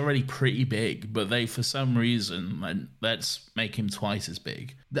Affleck's already pretty big, but they for some reason let's make him twice as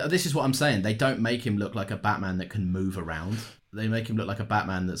big. This is what I'm saying. They don't make him look like a Batman that can move around. They make him look like a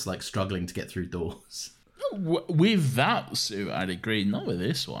Batman that's like struggling to get through doors. With that suit, I'd agree. Not with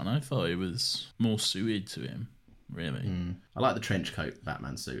this one. I thought it was more suited to him. Really, I like the trench coat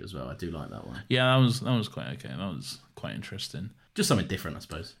Batman suit as well. I do like that one. Yeah, that was quite okay. That was quite interesting. Just something different, I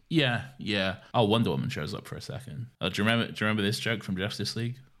suppose. Yeah. Oh, Wonder Woman shows up for a second. Do you remember this joke from Justice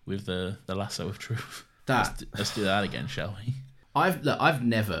League with the lasso of truth? Let's do that again, shall we? I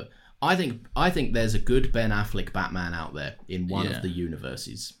think there's a good Ben Affleck Batman out there in one of the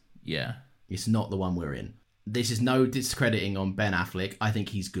universes. Yeah. It's not the one we're in. This is no discrediting on Ben Affleck. I think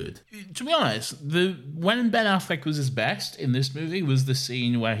he's good. To be honest, when Ben Affleck was his best in this movie was the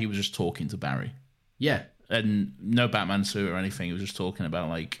scene where he was just talking to Barry. Yeah. And no Batman suit or anything. He was just talking about,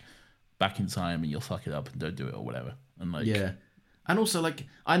 like, back in time and you'll fuck it up and don't do it or whatever. And like, yeah. And also, like,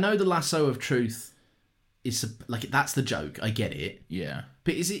 I know the lasso of truth is, like, that's the joke. I get it. Yeah.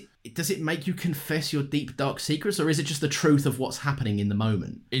 But does it make you confess your deep, dark secrets, or is it just the truth of what's happening in the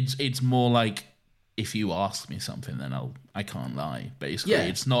moment? It's more like if you ask me something, then I can't lie. Basically, Yeah.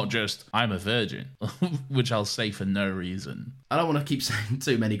 it's not just I'm a virgin, which I'll say for no reason. I don't want to keep saying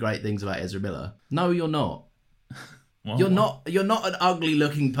too many great things about Ezra Miller. No, you're not. Well, You're not an ugly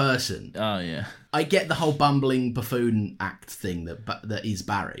looking person. Oh yeah, I get the whole bumbling buffoon act thing that is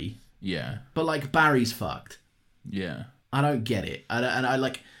Barry, yeah, but like Barry's fucked. yeah. I don't get it. And I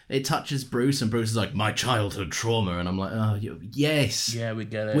like it touches Bruce, and Bruce is like my childhood trauma, and I'm like, oh yes, Yeah, we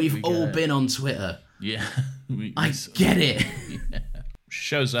get it. We've we get all it. been on Twitter. Yeah, I get it. She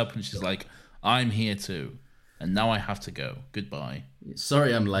shows up and she's like, "I'm here too, and now I have to go. Goodbye.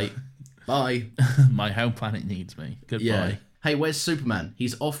 Sorry, I'm late. Bye. My home planet needs me. Goodbye." Yeah. Hey, where's Superman?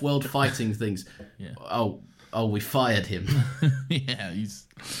 He's off-world fighting things. Yeah. Oh, we fired him. Yeah,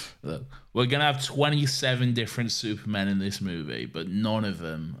 look, we're gonna have 27 different Supermen in this movie, but none of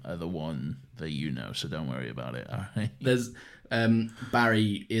them are the one that you know. So don't worry about it. All right. There's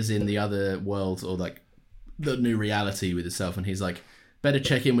Barry is in the other world, or like the new reality with himself, and he's like, better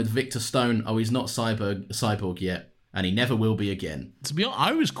check in with Victor Stone. Oh, he's not cyborg yet, and he never will be again. To be honest,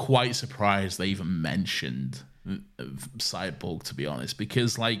 I was quite surprised they even mentioned Cyborg. To be honest,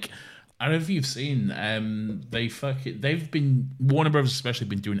 because like, I don't know if you've seen, they've been, Warner Brothers especially,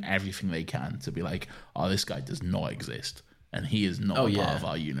 been doing everything they can to be like, oh, this guy does not exist. And he is not a part of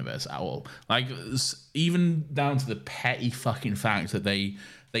our universe at all. Like, even down to the petty fucking fact that they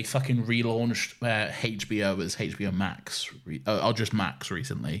fucking relaunched HBO as HBO Max, or just Max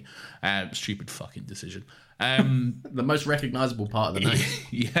recently. Stupid fucking decision. The most recognizable part of the name.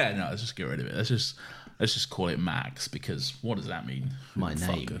 Yeah, no, let's just get rid of it. Let's just call it Max, because what does that mean? My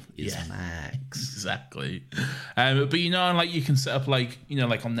name Fucker. is Max. Exactly. But you know, like you can set up like, you know,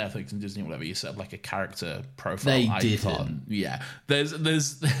 like on Netflix and Disney or whatever, you set up like a character profile They icon. didn't. Yeah. There's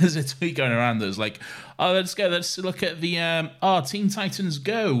a tweet going around that's like, oh, let's look at the Teen Titans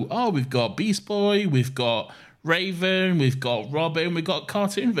Go. Oh, we've got Beast Boy, we've got Raven, we've got Robin, we've got a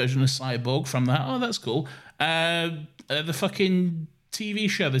cartoon version of Cyborg from that. Oh, that's cool. The fucking TV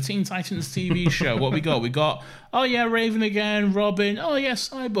show, the Teen Titans TV show. What we got? We got, oh yeah, Raven again, Robin. Oh yeah,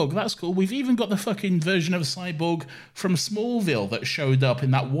 Cyborg. That's cool. We've even got the fucking version of Cyborg from Smallville that showed up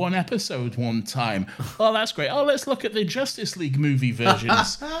in that one episode one time. Oh, that's great. Oh, let's look at the Justice League movie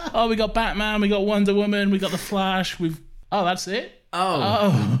versions. Oh, we got Batman, we got Wonder Woman, we got the Flash. Oh, that's it.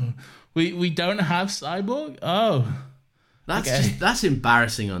 Oh, we don't have Cyborg. Oh. That's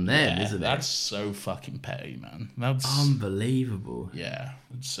embarrassing on them, Yeah, isn't it? that's so fucking petty, man. That's Unbelievable. yeah,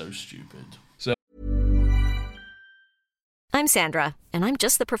 it's so stupid. I'm Sandra, and I'm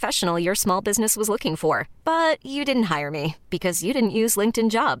just the professional your small business was looking for. But you didn't hire me because you didn't use LinkedIn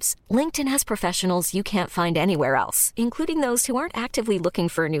Jobs. LinkedIn has professionals you can't find anywhere else, including those who aren't actively looking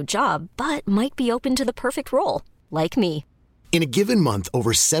for a new job, but might be open to the perfect role, like me. In a given month,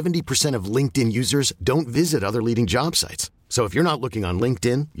 over 70% of LinkedIn users don't visit other leading job sites. So if you're not looking on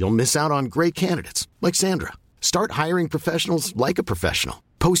LinkedIn, you'll miss out on great candidates like Sandra. Start hiring professionals like a professional.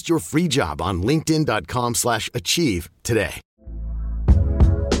 Post your free job on linkedin.com/achieve today.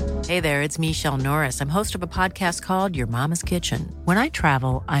 Hey there, it's Michelle Norris. I'm host of a podcast called Your Mama's Kitchen. When I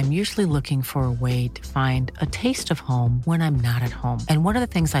travel, I'm usually looking for a way to find a taste of home when I'm not at home. And one of the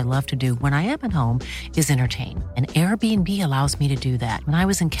things I love to do when I am at home is entertain. And Airbnb allows me to do that. When I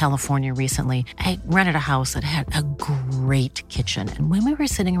was in California recently, I rented a house that had a great kitchen. And when we were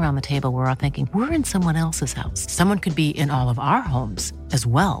sitting around the table, we were all thinking, we're in someone else's house. Someone could be in all of our homes as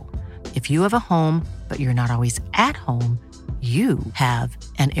well. If you have a home, but you're not always at home, you have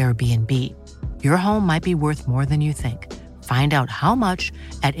an Airbnb. Your home might be worth more than you think. Find out how much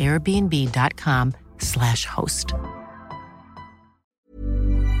at airbnb.com/host.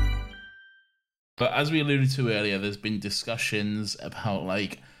 But as we alluded to earlier, there's been discussions about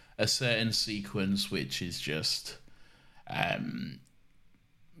like a certain sequence which is just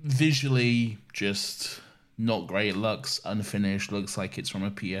visually just not great. Looks unfinished. Looks like it's from a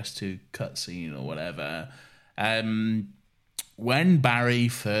PS2 cutscene or whatever. When Barry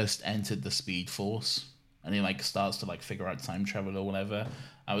first entered the Speed Force and he like starts to like figure out time travel or whatever,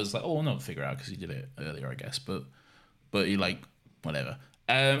 I was like, oh, not figure out because he did it earlier, I guess, but he like whatever.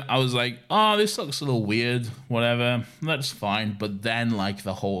 I was like, oh, this looks a little weird, whatever, that's fine. But then like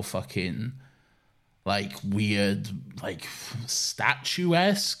the whole fucking like weird like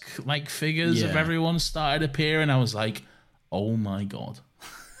statuesque like figures of everyone started appearing. I was like, oh my god,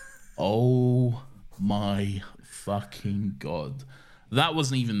 oh my fucking god. That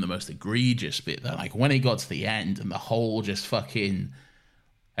wasn't even the most egregious bit though. Like when it got to the end and the whole just fucking,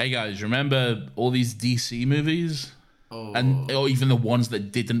 hey guys, remember all these DC movies? Or even the ones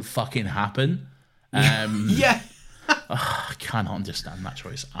that didn't fucking happen? Yeah. Oh, cannot understand that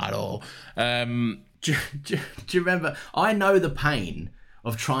choice at all. Do you remember? I know the pain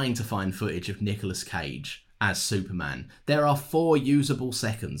of trying to find footage of Nicolas Cage as Superman. There are 4 usable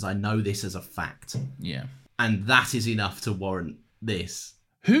seconds. I know this as a fact. Yeah. And that is enough to warrant this.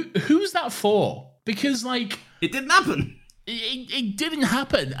 Who's that for? Because, like... It didn't happen. It didn't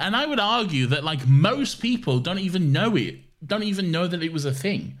happen. And I would argue that, like, most people don't even know it. Don't even know that it was a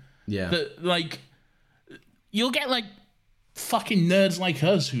thing. Yeah. That, like, you'll get, like, fucking nerds like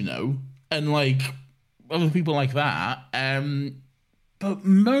us who know. And, like, other people like that. But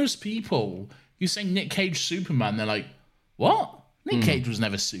most people, you say Nick Cage Superman, they're like, what? Nick Cage was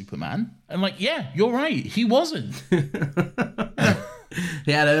never Superman. And like, yeah, you're right. He wasn't.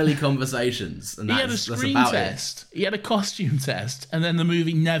 He had early conversations. And he had a screen test. He had a costume test. And then the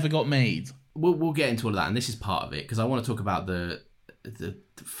movie never got made. We'll get into all of that. And this is part of it. Because I want to talk about the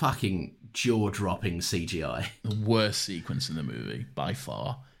fucking jaw-dropping CGI. The worst sequence in the movie, by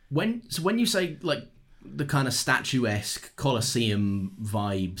far. When you say, like, the kind of statuesque Colosseum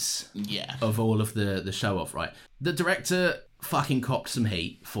vibes of all of the show-off, right? The director fucking copped some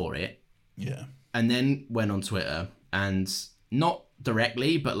heat for it. Yeah. And then went on Twitter and not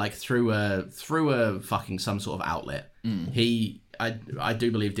directly, but like through a fucking some sort of outlet. He, I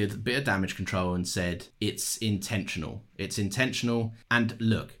do believe, did a bit of damage control and said it's intentional. It's intentional. And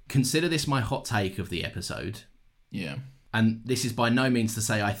look, consider this my hot take of the episode. Yeah. And this is by no means to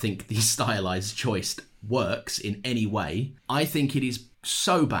say I think the stylized choice works in any way. I think it is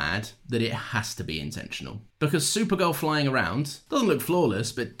so bad that it has to be intentional. Because Supergirl flying around doesn't look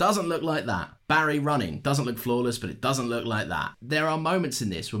flawless, but it doesn't look like that. Barry running doesn't look flawless, but it doesn't look like that. There are moments in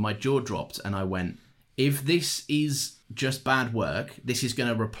this where my jaw dropped and I went, if this is just bad work, this is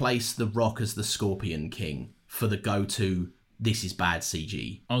going to replace The Rock as the Scorpion King for the go-to, this is bad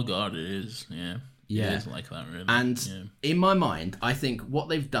CG. Oh God, it is, yeah. Yeah, it is like that, really. And in my mind, I think what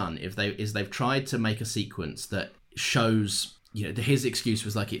they've done is they've tried to make a sequence that shows, you know, his excuse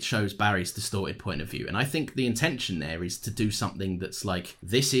was like it shows Barry's distorted point of view, and I think the intention there is to do something that's like,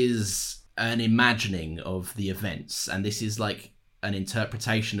 this is an imagining of the events, and this is like an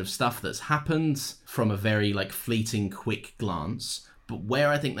interpretation of stuff that's happened from a very like fleeting, quick glance. But where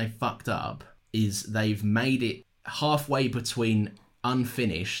I think they fucked up is they've made it halfway between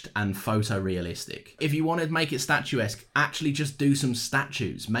unfinished and photorealistic. If you wanted to make it statuesque, actually just do some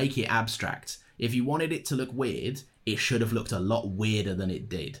statues, make it abstract. If you wanted it to look weird, it should have looked a lot weirder than it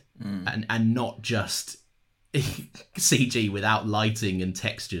did, and not just CG without lighting and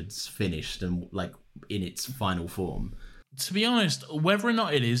textures finished and like in its final form. To be honest, whether or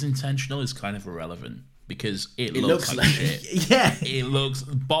not it is intentional is kind of irrelevant. Because it looks like shit. Yeah. It looks...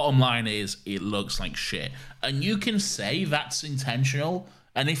 Bottom line is, it looks like shit. And you can say that's intentional,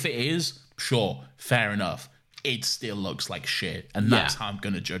 and if it is, sure, fair enough. It still looks like shit, and that's how I'm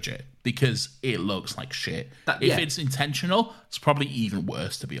going to judge it. Because it looks like shit. If it's intentional, it's probably even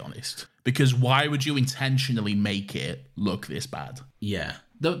worse, to be honest. Because why would you intentionally make it look this bad? Yeah.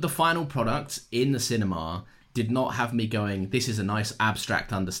 The final product in the cinema did not have me going, this is a nice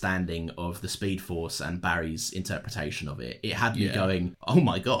abstract understanding of the Speed Force and Barry's interpretation of it. It had me going, oh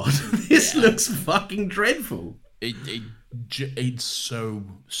my God, this looks fucking dreadful. It's so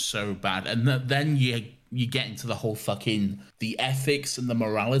bad. And then you get into the whole fucking, the ethics and the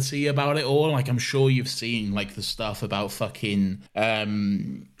morality about it all. Like, I'm sure you've seen, like, the stuff about fucking...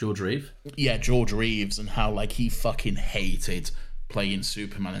 George Reeves? Yeah, George Reeves, and how, like, he fucking hated playing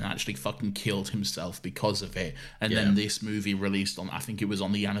Superman and actually fucking killed himself because of it. And then this movie released on, I think it was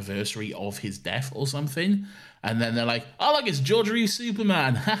on the anniversary of his death or something. And then they're like, oh, look, it's George Reeves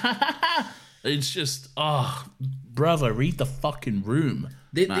Superman. It's just, brother, read the fucking room.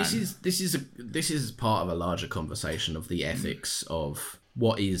 This is part of a larger conversation of the ethics of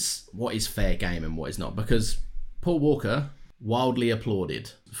what is fair game and what is not. Because Paul Walker wildly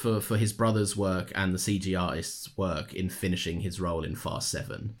applauded for his brother's work and the CG artist's work in finishing his role in Fast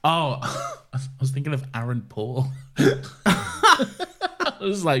 7. Oh, I was thinking of Aaron Paul. I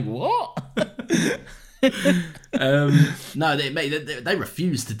was like, what? No, they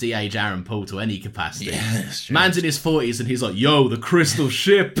refused to de-age Aaron Paul to any capacity. Yeah, man's in his 40s and he's like, yo, the crystal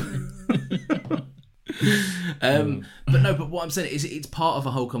ship. But what I'm saying is it's part of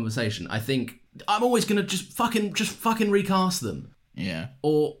a whole conversation. I think I'm always gonna just fucking recast them. Yeah.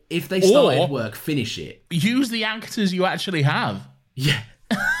 Or if they started work, finish it. Use the actors you actually have. Yeah.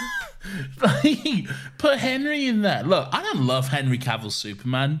 Put Henry in there. Look, I don't love Henry Cavill's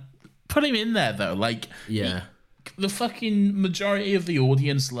Superman. Put him in there though. Like, yeah. The fucking majority of the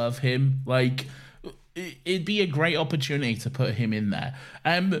audience love him. Like, it'd be a great opportunity to put him in there.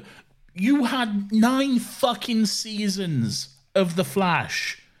 You had 9 fucking seasons of The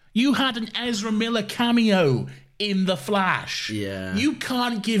Flash. You had an Ezra Miller cameo in The Flash. Yeah. You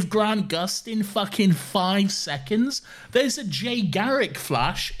can't give Grant Gustin fucking 5 seconds. There's a Jay Garrick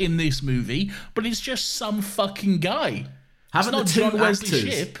Flash in this movie, but it's just some fucking guy. Haven't it's the not two John Wesley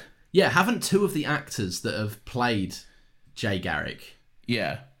actors, Shipp. Yeah, haven't two of the actors that have played Jay Garrick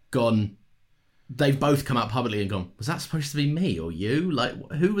Yeah. gone... They've both come out publicly and gone, was that supposed to be me or you? Like,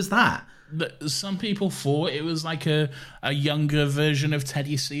 who was that? Some people thought it was like a younger version of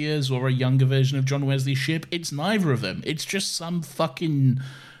Teddy Sears or a younger version of John Wesley Shipp. It's neither of them. It's just some fucking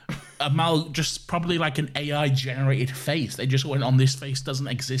just probably like an AI generated face. They just went on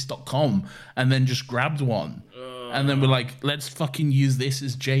thisfacedoesn'texist.com and then just grabbed one. And then we're like, let's fucking use this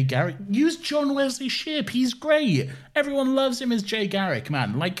as Jay Garrick. Use John Wesley Shipp. He's great. Everyone loves him as Jay Garrick,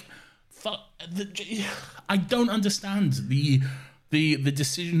 man. Like, I don't understand the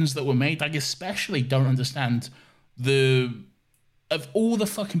decisions that were made. I especially don't understand of all the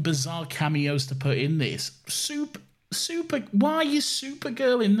fucking bizarre cameos to put in this. Why is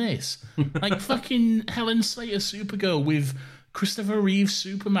Supergirl in this? Like fucking Helen Slater Supergirl with Christopher Reeve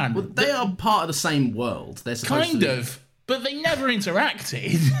Superman. Well, they are part of the same world. They're supposed kind of, but they never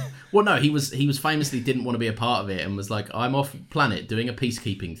interacted. Well, no, he was famously didn't want to be a part of it and was like, I'm off planet doing a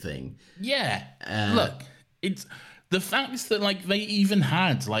peacekeeping thing. Yeah. Look, it's the fact that like they even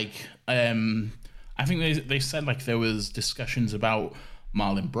had like I think they said like there was discussions about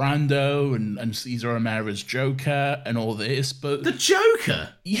Marlon Brando and Cesar Romera's Joker and all this, but The Joker?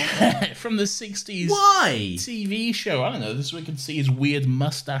 yeah, from the 60s Why? TV show. I don't know, this we can see his weird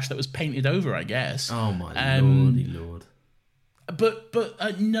mustache that was painted over, I guess. Oh my lordy lord. But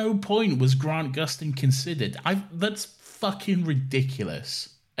at no point was Grant Gustin considered. That's fucking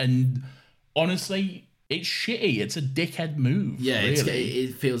ridiculous. And honestly, it's shitty. It's a dickhead move. Yeah, really.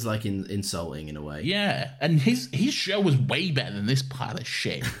 it feels like insulting in a way. Yeah, and his show was way better than this pile of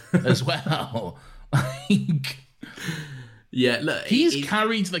shit as well. Like, Yeah, look, he's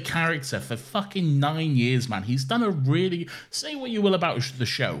carried the character for fucking 9 years, man. He's done say what you will about the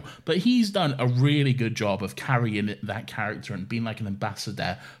show, but he's done a really good job of carrying that character and being like an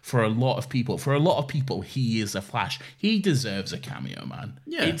ambassador for a lot of people. For a lot of people, he is a Flash. He deserves a cameo, man.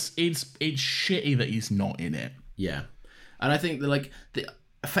 Yeah. It's shitty that he's not in it. Yeah, and I think that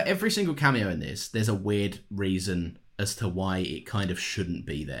for every single cameo in this, there's a weird reason as to why it kind of shouldn't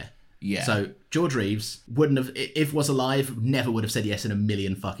be there. Yeah. So George Reeves wouldn't have, if was alive, never would have said yes in a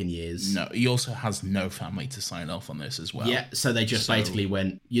million fucking years. No, he also has no family to sign off on this as well. Yeah, so they just basically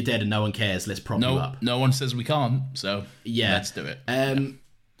went, you're dead and no one cares, let's prop you up. No one says we can't, so Yeah. let's do it.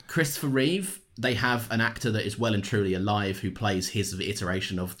 Christopher Reeve, they have an actor that is well and truly alive who plays his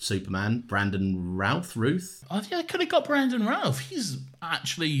iteration of Superman, Brandon Ruth. Oh, yeah, I could have got Brandon Routh. He's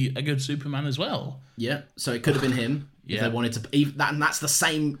actually a good Superman as well. Yeah, so it could have been him. If Yeah. they wanted to, and that's the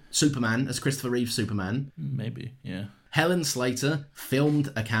same Superman as Christopher Reeve's Superman. Maybe, yeah. Helen Slater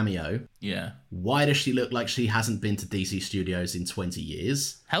filmed a cameo. Yeah. Why does she look like she hasn't been to DC Studios in 20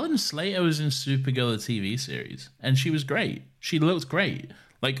 years? Helen Slater was in Supergirl, the TV series, and she was great. She looked great.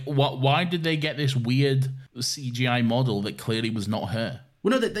 Like, why did they get this weird CGI model that clearly was not her?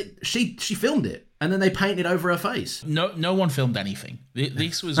 Well, no, she filmed it, and then they painted over her face. No one filmed anything.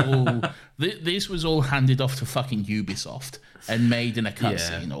 This was all this was all handed off to fucking Ubisoft and made in a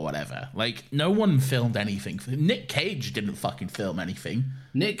cutscene or whatever. Like, no one filmed anything. Nick Cage didn't fucking film anything.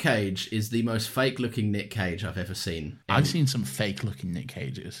 Nick Cage is the most fake-looking Nick Cage I've ever seen. I've seen some fake-looking Nick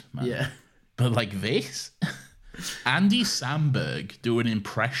Cages, man. Yeah. But like this? Andy Samberg do an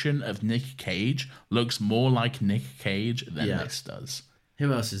impression of Nick Cage looks more like Nick Cage than this does.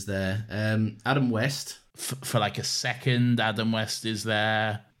 Who else is there? Adam West. For like a second, Adam West is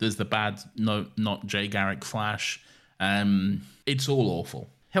there. There's the bad, not Jay Garrick Flash. It's all awful.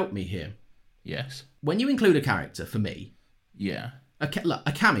 Help me here. Yes. When you include a character, for me, Yeah. a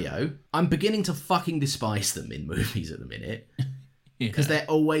cameo, I'm beginning to fucking despise them in movies at the minute. Because they're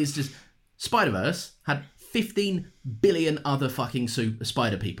always just... Spider-Verse had 15 billion other fucking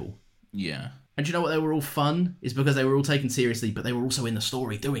spider people. Yeah. And do you know what they were all fun? Is because they were all taken seriously, but they were also in the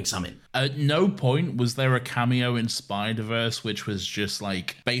story doing something. At no point was there a cameo in Spider-Verse which was just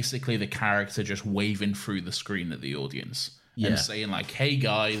like basically the character just waving through the screen at the audience and saying like, "Hey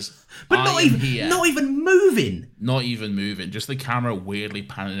guys, But I not am even here." not even moving. Not even moving, just the camera weirdly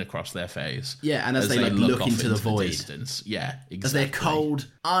panning across their face. Yeah, and as they like look off into the void. distance. Yeah, exactly. As their cold,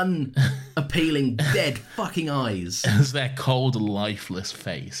 unappealing, dead fucking eyes. As their cold, lifeless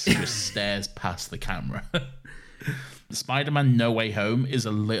face just stares past the camera. Spider-Man No Way Home is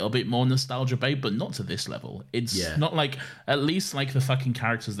a little bit more nostalgia bait, but not to this level. It's not like, at least like the fucking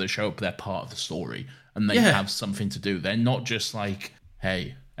characters that show up, they're part of the story and they have something to do. They're not just like,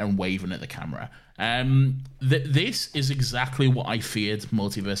 hey, and waving at the camera. This is exactly what I feared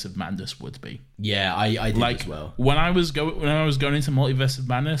Multiverse of Madness would be. Yeah, I did as well. When I was going into Multiverse of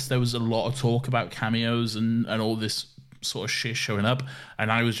Madness, there was a lot of talk about cameos and all this sort of shit showing up,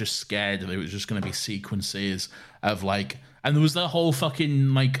 and I was just scared that it was just going to be sequences of like, and there was that whole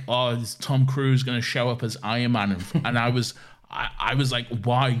fucking like, oh, is Tom Cruise going to show up as Iron Man? And I was like,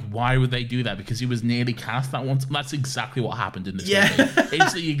 why would they do that? Because he was nearly cast that once. That's exactly what happened in this movie.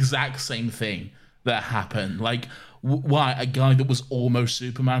 It's the exact same thing that happened. Like, why a guy that was almost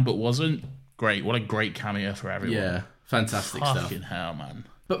Superman but wasn't? Great, what a great cameo for everyone. Yeah, fantastic stuff. Fucking hell, man.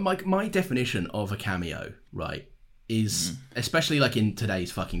 But my definition of a cameo, right, is, especially like in today's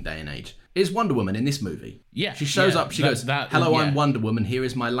fucking day and age, is Wonder Woman in this movie. Yeah. She shows up, she goes, hello, I'm Wonder Woman, here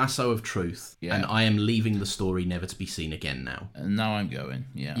is my lasso of truth, and I am leaving the story never to be seen again now. And now I'm going,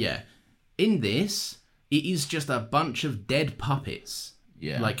 Yeah. In this, it is just a bunch of dead puppets.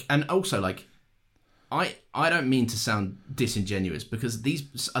 Yeah. Like, and also, like, I don't mean to sound disingenuous, because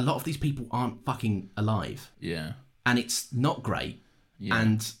a lot of these people aren't fucking alive. Yeah. And it's not great. Yeah.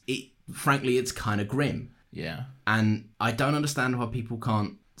 And frankly, it's kind of grim. Yeah. And I don't understand why people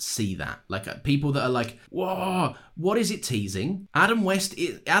can't see that. Like, people that are like, whoa, what is it teasing? Adam West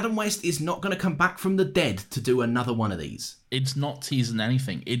is not going to come back from the dead to do another one of these. It's not teasing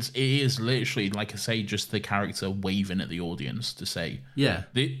anything. It is literally, like I say, just the character waving at the audience to say, yeah,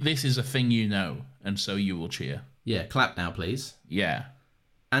 this is a thing you know, and so you will cheer. Yeah, clap now, please. Yeah.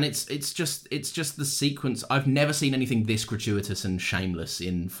 And it's just the sequence. I've never seen anything this gratuitous and shameless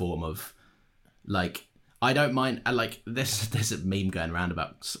in form of, like, I don't mind. Like, there's a meme going around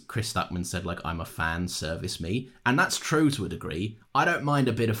about Chris Stuckman said, like, I'm a fan, service me. And that's true to a degree. I don't mind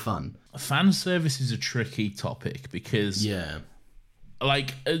a bit of fun. Fan service is a tricky topic because,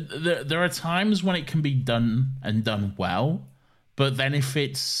 like, there are times when it can be done and done well. But then if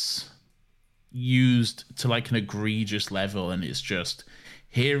it's used to, like, an egregious level and it's just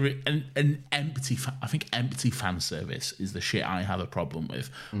here, an empty, I think empty fan service is the shit I have a problem with.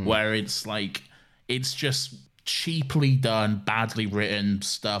 Where it's like, it's just cheaply done, badly written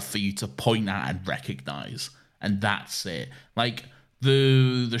stuff for you to point at and recognize, and that's it. Like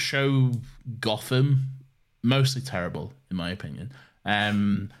the show Gotham, mostly terrible in my opinion.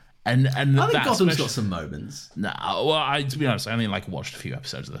 And I think Gotham's got some moments. No, well, to be honest, I only watched a few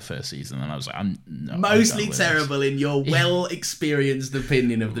episodes of the first season, and I was like, mostly terrible in your well-experienced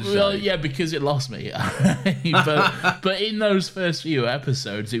opinion of the show. Well, yeah, because it lost me. but in those first few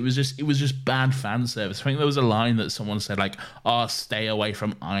episodes, it was just bad fan service. I think there was a line that someone said like, "Oh, stay away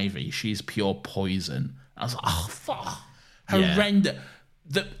from Ivy. She's pure poison." I was like, "Oh, fuck, horrendous."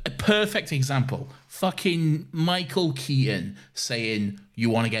 A perfect example, fucking Michael Keaton saying, "You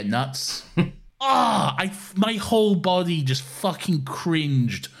want to get nuts?" My whole body just fucking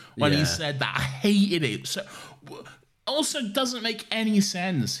cringed when he said that. I hated it. So, also doesn't make any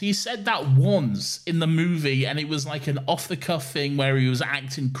sense. He said that once in the movie, and it was like an off-the-cuff thing where he was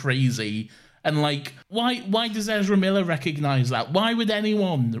acting crazy. And like, why does Ezra Miller recognize that? Why would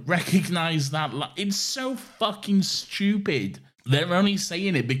anyone recognize that? It's so fucking stupid. They're only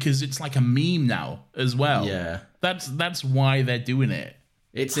saying it because it's like a meme now as well. Yeah, that's why they're doing it.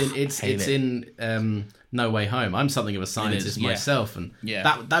 It's in No Way Home. I'm something of a scientist myself, and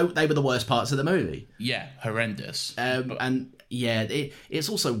that they were the worst parts of the movie. Yeah, horrendous. It's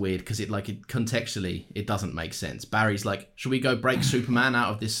also weird because it contextually it doesn't make sense. Barry's like, "Should we go break Superman out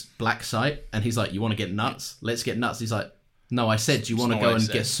of this black site?" And he's like, "You want to get nuts? Let's get nuts." He's like, "No, I said, do you want to go and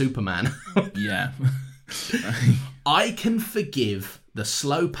get Superman?" Yeah. I can forgive the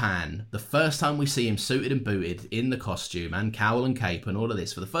slow pan the first time we see him suited and booted in the costume and cowl and cape and all of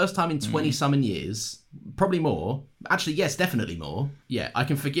this for the first time in 20-something years. Probably more. Actually, yes, definitely more. Yeah, I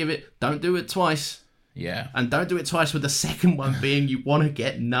can forgive it. Don't do it twice. Yeah. And don't do it twice with the second one being, "You want to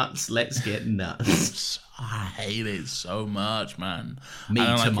get nuts? Let's get nuts." I hate it so much, man. Me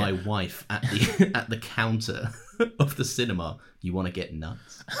to my wife at the counter of the cinema. "You want to get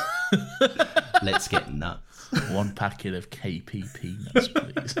nuts? Let's get nuts." 1 packet of KP peanuts,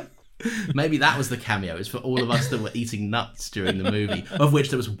 please. Maybe that was the cameo. It's for all of us that were eating nuts during the movie, of which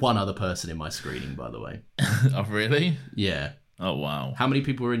there was one other person in my screening, by the way. Oh, really? Yeah. Oh, wow. How many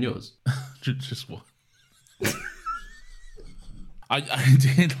people were in yours? Just one. I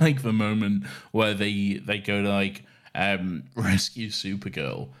did like the moment where they go to rescue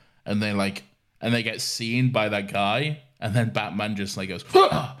Supergirl, and they get seen by that guy, and then Batman just goes,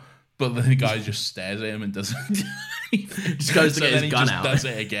 "Ah!" But then the guy just stares at him and doesn't. Just goes to get his gun out. Does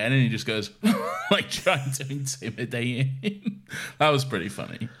it again, and he just goes like trying to intimidate him. That was pretty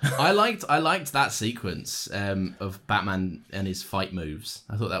funny. I liked that sequence of Batman and his fight moves.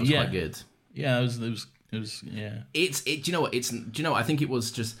 I thought that was quite good. Yeah, it was yeah. Do you know what? I think it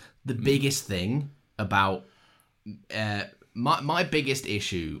was just the biggest thing about my biggest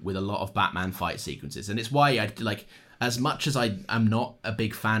issue with a lot of Batman fight sequences, and it's why I like. As much as I am not a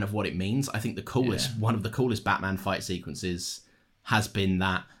big fan of what it means, I think one of the coolest Batman fight sequences has been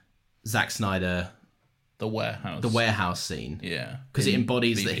that Zack Snyder, the warehouse scene. Yeah, because it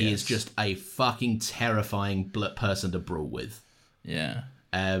embodies BVS. that he is just a fucking terrifying person to brawl with. Yeah,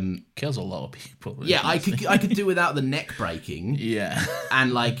 kills a lot of people. Yeah, I could do without the neck breaking. Yeah,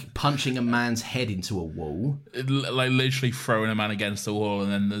 and like punching a man's head into a wall, like literally throwing a man against the wall,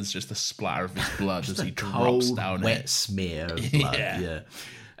 and then there's just a splatter of his blood as he drops down. Wet smear of blood. Yeah.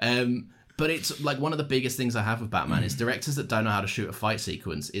 But it's like one of the biggest things I have with Batman is directors that don't know how to shoot a fight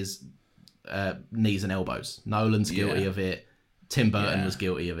sequence is knees and elbows. Nolan's guilty of it. Tim Burton was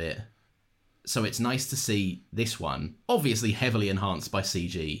guilty of it. So it's nice to see this one, obviously heavily enhanced by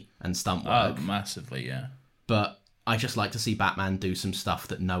CG and stunt work. Oh, massively, yeah. But I just like to see Batman do some stuff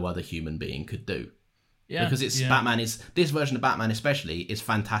that no other human being could do. Yeah. Because this version of Batman especially is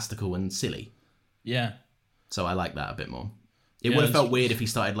fantastical and silly. Yeah. So I like that a bit more. It would have felt weird if he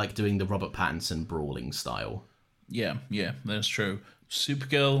started like doing the Robert Pattinson brawling style. Yeah, that's true.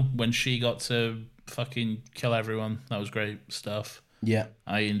 Supergirl, when she got to fucking kill everyone, that was great stuff. Yeah.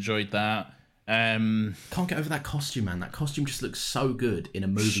 I enjoyed that. Can't get over that costume, man. That costume just looks so good in a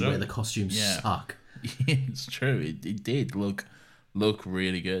movie where the costumes suck. It's true. It did look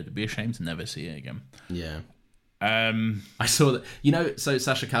really good. It'd be a shame to never see it again. Yeah. I saw that. So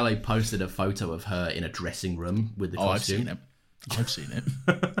Sasha Calle posted a photo of her in a dressing room with the costume. I've seen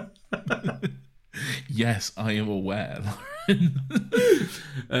it. Yes, I am aware.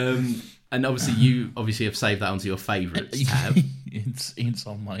 And obviously you have saved that onto your favourites tab. It's in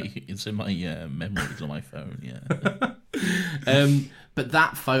my memories on my phone. Yeah. But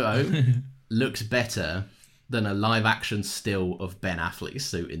that photo looks better than a live action still of Ben Affleck's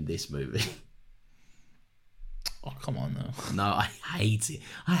suit in this movie. Oh, come on now. No, I hate it.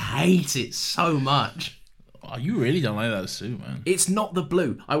 I hate it so much. Oh, you really don't like that suit, man. It's not the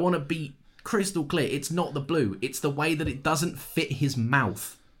blue. I want to be crystal clear. It's not the blue. It's the way that it doesn't fit his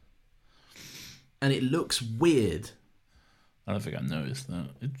mouth. And it looks weird. I don't think I noticed that.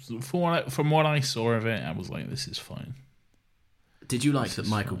 From what I saw of it, I was like, this is fine. Did you like that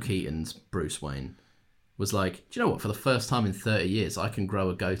Michael Keaton's Bruce Wayne was like, do you know what? For the first time in 30 years, I can grow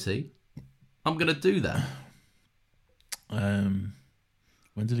a goatee. I'm going to do that. When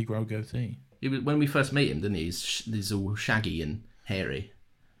did he grow a goatee? When we first meet him, didn't he? He's all shaggy and hairy.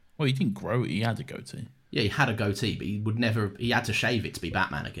 Well, he didn't grow it. He had a goatee. Yeah, he had a goatee, but he had to shave it to be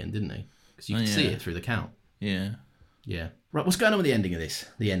Batman again, didn't he? Because you could see it through the count. Yeah. Yeah. Right, what's going on with the ending of this?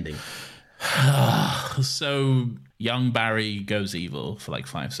 The ending. So, young Barry goes evil for like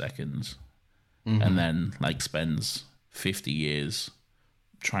 5 seconds. Mm-hmm. And then like spends 50 years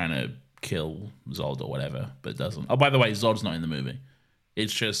trying to kill Zod or whatever, but doesn't. Oh, by the way, Zod's not in the movie.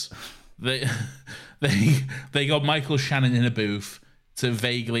 It's just they got Michael Shannon in a booth to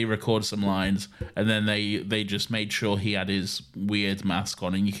vaguely record some lines, and then they just made sure he had his weird mask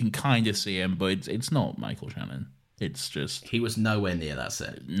on, and you can kind of see him, but it's not Michael Shannon. It's just he was nowhere near that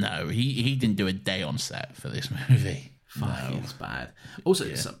set. No, he didn't do a day on set for this movie. Fuck, it's bad. Also,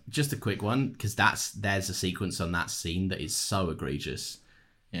 just a quick one, because there's a sequence on that scene that is so egregious.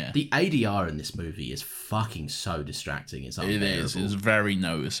 Yeah, the ADR in this movie is fucking so distracting. It's unbearable. It is. It's very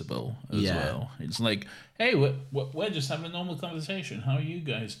noticeable as well. It's like, hey, we're just having a normal conversation. How are you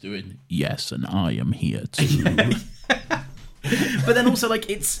guys doing? Yes, and I am here too. But then also, like,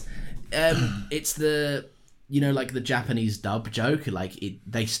 it's the like the Japanese dub joke. Like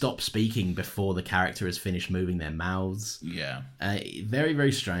they stop speaking before the character has finished moving their mouths. Yeah, very,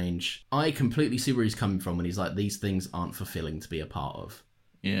 very strange. I completely see where he's coming from when he's like, these things aren't fulfilling to be a part of.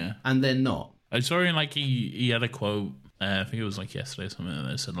 Yeah. And they're not. I saw him, like, he had a quote, I think it was, like, yesterday or something,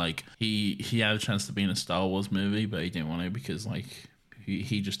 that said, like, he had a chance to be in a Star Wars movie, but he didn't want to because, like,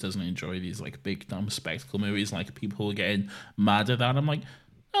 he just doesn't enjoy these, like, big, dumb spectacle movies. Like, people are getting mad at that. I'm like,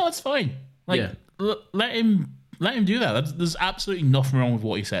 oh, that's fine. Like, let him do that. There's absolutely nothing wrong with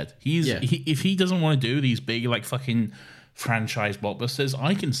what he said. If he doesn't want to do these big, like, fucking franchise blockbusters,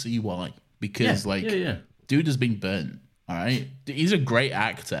 I can see why. Because, dude has been burnt. All right, he's a great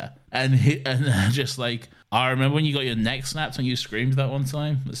actor, and just like, I remember when you got your neck snapped and you screamed that one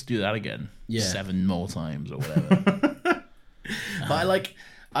time. Let's do that again. 7 more times or whatever. But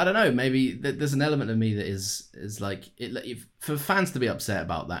I don't know. Maybe there's an element of me that is like for fans to be upset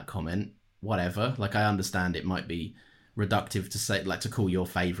about that comment. Whatever. Like, I understand it might be reductive to say, like, to call your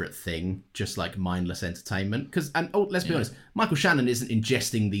favorite thing just like mindless entertainment. Because let's be honest, Michael Shannon isn't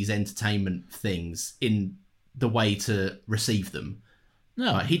ingesting these entertainment things in the way to receive them.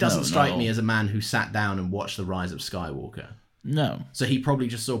 No, he doesn't strike me as a man who sat down and watched The Rise of Skywalker. No. So he probably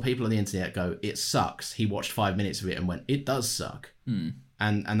just saw people on the internet go, it sucks. He watched 5 minutes of it and went, it does suck. And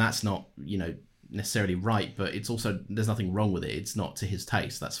that's not, necessarily right, but it's also, there's nothing wrong with it. It's not to his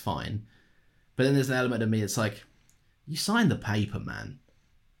taste. That's fine. But then there's an element of me, it's like, you signed the paper, man.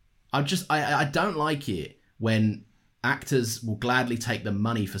 I don't like it when actors will gladly take the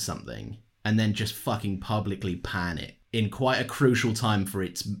money for something and then just fucking publicly pan it in quite a crucial time for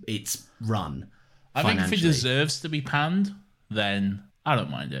its run. I think if it deserves to be panned, then I don't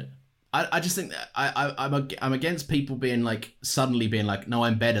mind it. I just think that I'm against people being like, suddenly being like, no,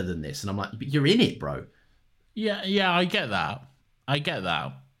 I'm better than this. And I'm like, but you're in it, bro. Yeah, I get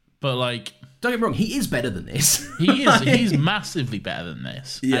that. But like... Don't get me wrong, he is better than this. He is. He's massively better than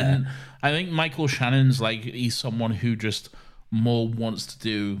this. Yeah. And I think Michael Shannon's like, he's someone who just more wants to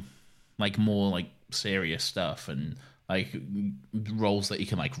do like more like serious stuff and like roles that he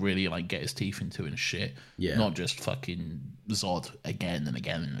can like really like get his teeth into and shit. Yeah. Not just fucking Zod again and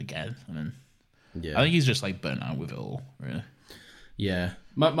again and again. And then I think he's just like burnt out with it all, really. Yeah.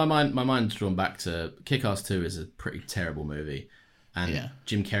 My mind's drawn back to Kick-Ass 2 is a pretty terrible movie. And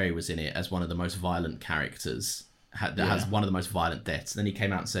Jim Carrey was in it as one of the most violent characters that has one of the most violent deaths. And then he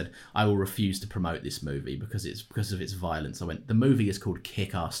came out and said, I will refuse to promote this movie because of its violence. I went, the movie is called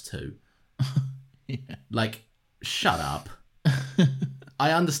Kick-Ass 2. Like, shut up.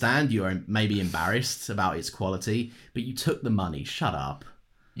 I understand you're maybe embarrassed about its quality, but you took the money. Shut up.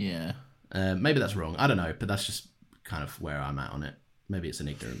 Yeah. Maybe that's wrong. I don't know, but that's just kind of where I'm at on it. Maybe it's an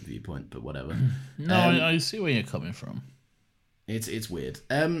ignorant viewpoint, but whatever. No, I see where you're coming from. It's weird.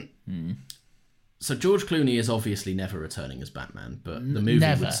 So George Clooney is obviously never returning as Batman, but the movie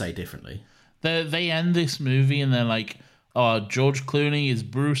would say differently. They end this movie and they're like, oh, George Clooney is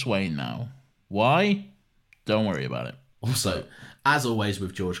Bruce Wayne now. Why? Don't worry about it. Also, as always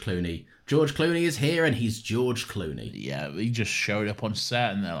with George Clooney is here and he's George Clooney. Yeah, he just showed up on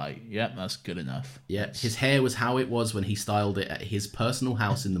set and they're like, yep, that's good enough. Yeah, his hair was how it was when he styled it at his personal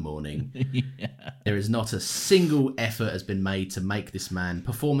house in the morning. There is not a single effort has been made to make this man,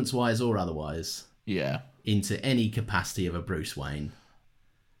 performance-wise or otherwise, into any capacity of a Bruce Wayne.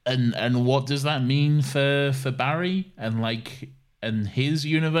 And what does that mean for Barry and his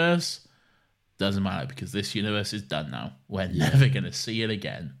universe? Doesn't matter because this universe is done now. We're never going to see it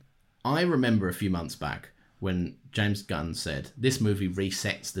again. I remember a few months back when James Gunn said, this movie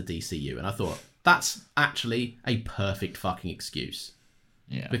resets the DCU. And I thought, that's actually a perfect fucking excuse.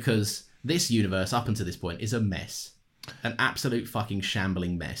 Yeah. Because this universe, up until this point, is a mess. An absolute fucking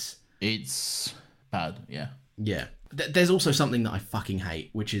shambling mess. It's bad, yeah. Yeah. There's also something that I fucking hate,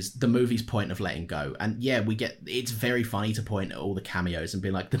 which is the movie's point of letting go. And it's very funny to point at all the cameos and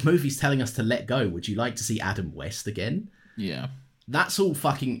be like, the movie's telling us to let go. Would you like to see Adam West again? Yeah. That's all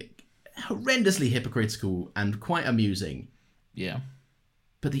fucking horrendously hypocritical and quite amusing. Yeah.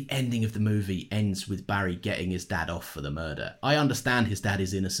 But the ending of the movie ends with Barry getting his dad off for the murder. I understand his dad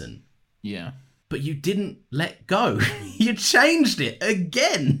is innocent. Yeah. But you didn't let go. You changed it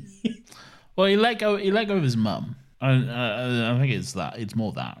again. Well, he let go of his mum. I think it's that. It's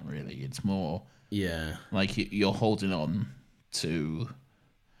more that, really. It's more... Yeah. Like, you're holding on to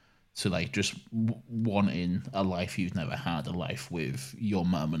like, just wanting a life you've never had, a life with your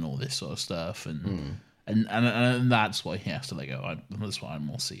mum and all this sort of stuff. And that's why he has to let go. That's what I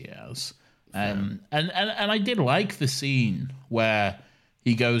more see it as. And I did like the scene where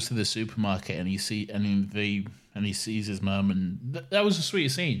he goes to the supermarket and he sees his mum, and that was a sweet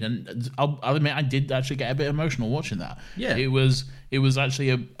scene. And I'll admit, I did actually get a bit emotional watching that. Yeah, it was actually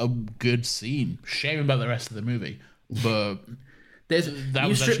a good scene. Shame about the rest of the movie, but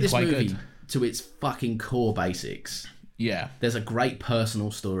you strip this movie to its fucking core basics. Yeah, there's a great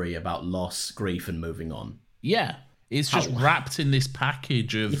personal story about loss, grief, and moving on. Yeah, it's just wrapped in this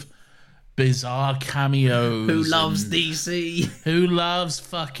package of bizarre cameos. Who loves DC? Who loves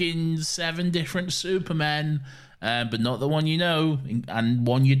fucking 7 different Supermen, but not the one you know, and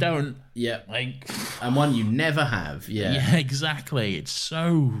one you don't. Yeah. And one you never have. Yeah. Yeah, exactly. It's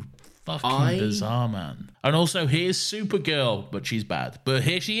so fucking bizarre, man. And also, here's Supergirl, but she's bad. But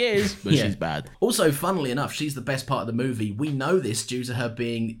here she is, but she's bad. Also, funnily enough, she's the best part of the movie. We know this due to her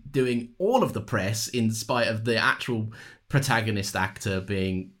doing all of the press in spite of the actual protagonist actor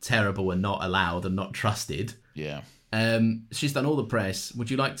being terrible and not allowed and not trusted. Yeah. She's done all the press. Would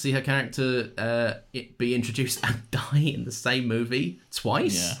you like to see her character be introduced and die in the same movie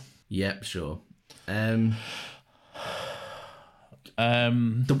twice? Yeah. Yep, sure. Do you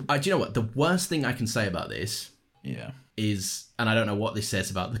know what? The worst thing I can say about this is, and I don't know what this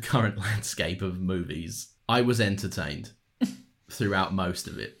says about the current landscape of movies, I was entertained throughout most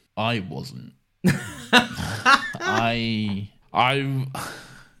of it. I wasn't.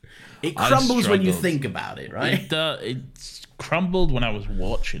 It crumbles when you think about it, right? It crumbled when I was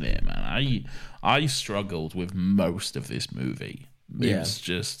watching it, man. I struggled with most of this movie. It was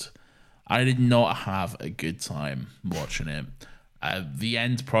just, I did not have a good time watching it. The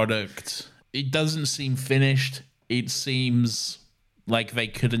end product, it doesn't seem finished. It seems like they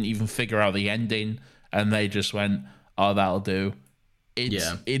couldn't even figure out the ending, and they just went, "Oh, that'll do."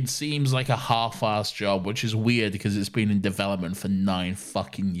 It seems like a half-assed job, which is weird because it's been in development for 9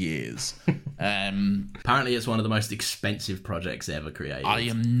 fucking years. Apparently, it's one of the most expensive projects ever created. I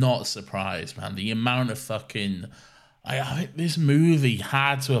am not surprised, man. The amount of fucking... I think this movie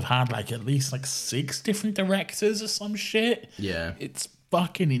had to have had at least 6 different directors or some shit. Yeah. It's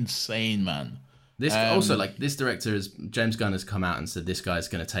fucking insane, man. This also, this director, James Gunn, has come out and said this guy's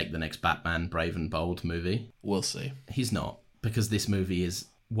going to take the next Batman Brave and Bold movie. We'll see. He's not, because this movie is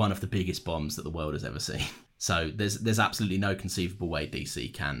one of the biggest bombs that the world has ever seen. So there's absolutely no conceivable way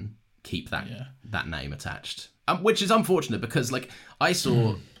DC can keep that name attached. Which is unfortunate because, I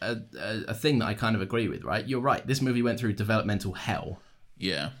saw a thing that I kind of agree with, right? You're right. This movie went through developmental hell.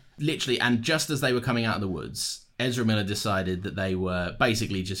 Yeah. Literally, and just as they were coming out of the woods, Ezra Miller decided that they were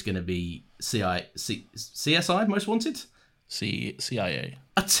basically just going to be CSI, Most Wanted? CIA.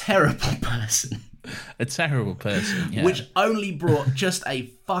 A terrible person. A terrible person, yeah. Which only brought just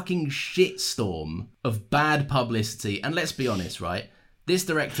a fucking shitstorm of bad publicity. And let's be honest, right? This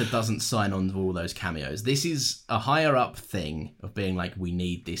director doesn't sign on to all those cameos. This is a higher up thing of being we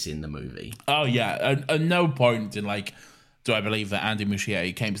need this in the movie. Oh, yeah. At no point in, do I believe that Andy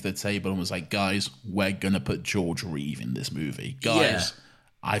Muschietti came to the table and was like, guys, we're going to put George Reeve in this movie. Guys,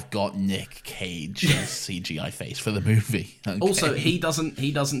 I've got Nick Cage's CGI face for the movie. Okay? Also, he doesn't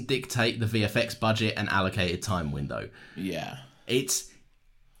dictate the VFX budget and allocated time window. Yeah.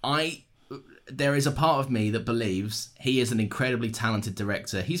 There is a part of me that believes he is an incredibly talented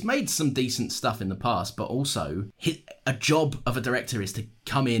director. He's made some decent stuff in the past, but also a job of a director is to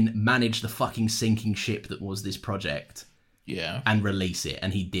come in, manage the fucking sinking ship that was this project. Yeah. And release it,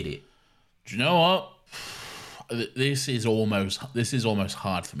 and he did it. Do you know what? This is almost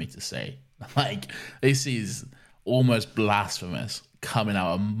hard for me to say. This is almost blasphemous coming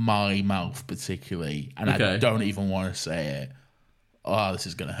out of my mouth particularly, and I don't even want to say it. Oh, this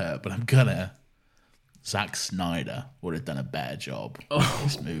is going to hurt, but I'm gonna. Zack Snyder would have done a better job in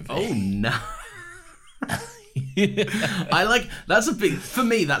this movie. Oh, no. That's a big, for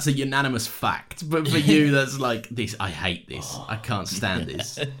me, that's a unanimous fact. But for you, that's this, I hate this. I can't stand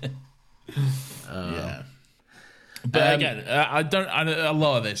this. Yeah. But again, a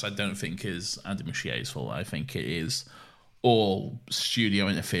lot of this I don't think is Andy Muschietti's fault. I think it is all studio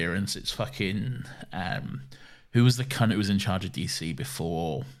interference. It's fucking, who was the cunt who was in charge of DC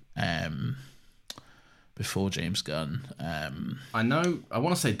before James Gunn? I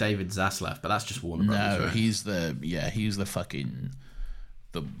want to say David Zaslav, but that's just Warner Brothers. No, right? he's the fucking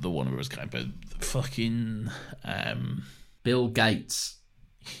the Warner Brothers guy, but fucking Bill Gates.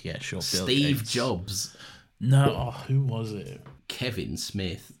 Yeah, sure. Bill Steve Gates. Jobs. No, who was it? Kevin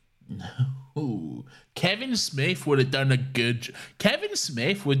Smith. No. Kevin Smith would have done a good... Kevin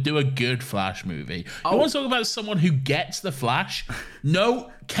Smith would do a good Flash movie. You want to talk about someone who gets the Flash?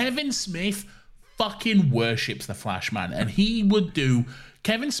 No, Kevin Smith fucking worships the Flash, man. And he would do...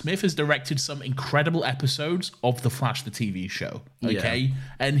 Kevin Smith has directed some incredible episodes of The Flash, the TV show. Okay? Yeah.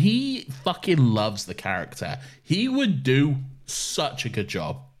 And he fucking loves the character. He would do such a good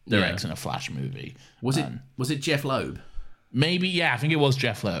job directing a Flash movie. Was it Jeff Loeb? Maybe, yeah. I think it was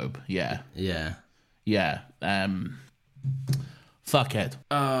Jeff Loeb. Yeah. Yeah. Yeah. Fuckhead.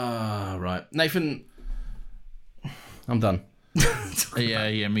 Right. Nathan, I'm done.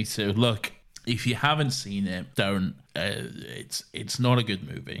 Yeah, me too. Look, if you haven't seen it, don't. It's not a good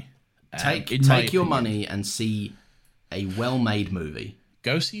movie. Take your money and see a well-made movie.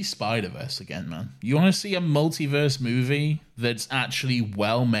 Go see Spider-Verse again, man. You want to see a multiverse movie that's actually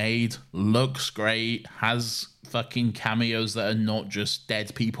well-made, looks great, has fucking cameos that are not just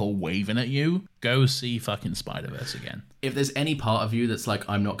dead people waving at you? Go see fucking Spider-Verse again. If there's any part of you that's like,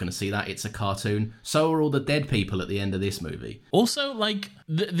 I'm not going to see that, it's a cartoon, so are all the dead people at the end of this movie. Also,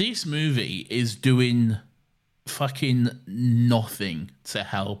 this movie is doing fucking nothing to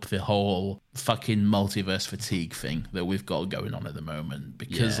help the whole fucking multiverse fatigue thing that we've got going on at the moment.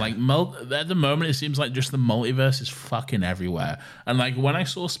 Because like at the moment it seems like just the multiverse is fucking everywhere. And like when I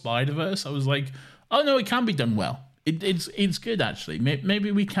saw Spider-Verse, I was like, oh no, it can be done well. It's good actually.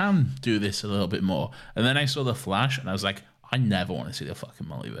 Maybe we can do this a little bit more. And then I saw The Flash and I was like, I never want to see the fucking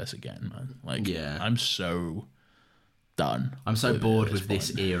multiverse again, man. Like, I'm so done. I'm so bored with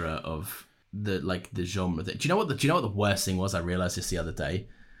this era of the genre. Do you know what the worst thing was? I realized this the other day.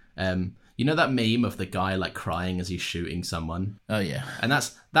 You know that meme of the guy like crying as he's shooting someone? Oh yeah. And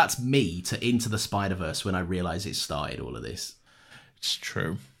that's me to Into the Spider-Verse when I realized it started all of this. It's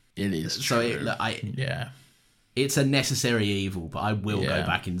true. It is so true. It's a necessary evil, but I will go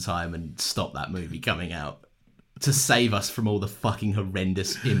back in time and stop that movie coming out to save us from all the fucking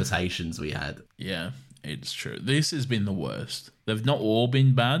horrendous imitations we had. Yeah, it's true. This has been the worst. They've not all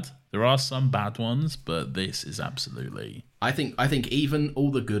been bad. There are some bad ones, but this is absolutely... I think even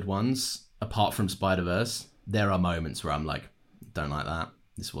all the good ones, apart from Spider-Verse, there are moments where I'm like, don't like that.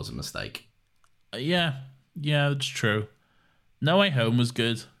 This was a mistake. Yeah, that's true. No Way Home was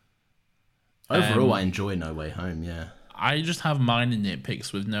good. Overall, I enjoy No Way Home, yeah. I just have minor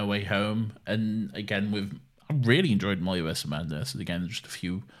nitpicks with No Way Home, and again, I really enjoyed Multiverse of Madness. Again, just a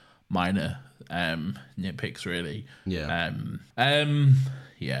few minor nitpicks, really. Yeah.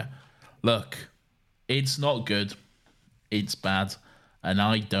 Yeah. Look, it's not good. It's bad, and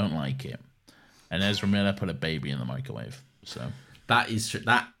I don't like it. And Ezra Miller put a baby in the microwave, so... That is true.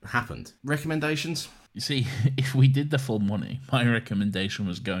 That happened. Recommendations? You see, if we did the full money, my recommendation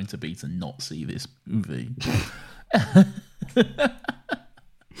was going to be to not see this movie.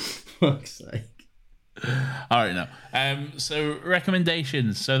 Fuck's sake. All right, no. So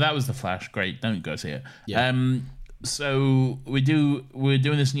recommendations. So that was The Flash. Great. Don't go see it. Yeah. So we're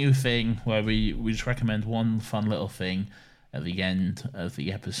doing this new thing where we just recommend one fun little thing at the end of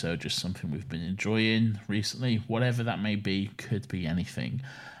the episode, just something we've been enjoying recently, whatever that may be, could be anything.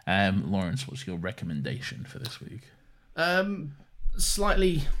 Lawrence, what's your recommendation for this week?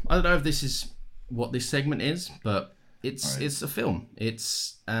 Slightly, I don't know if this is what this segment is, but it's a film.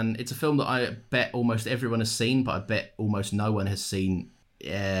 It's a film that I bet almost everyone has seen, but I bet almost no one has seen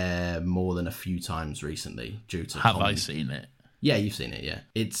more than a few times recently due to I seen it? Yeah, you've seen it, yeah.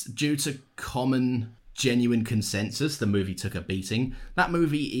 It's due to common, genuine consensus. The movie took a beating. That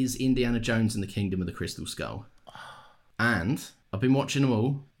movie is Indiana Jones and the Kingdom of the Crystal Skull. And I've been watching them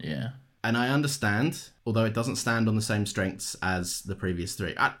all. Yeah. And I understand, although it doesn't stand on the same strengths as the previous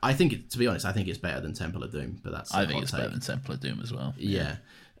three. I think, to be honest, I think it's better than Temple of Doom, but that's I think it's better than Temple of Doom as well. Yeah.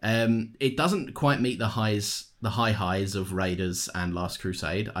 It doesn't quite meet the high highs of Raiders and Last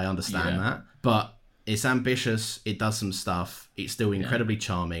Crusade. I understand that. But it's ambitious, it does some stuff, it's still incredibly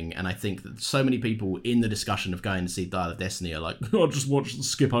charming, and I think that so many people in the discussion of going to see Dial of Destiny are like, I'll just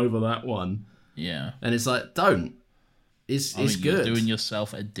skip over that one. Yeah. And it's like, don't. It's good. You're doing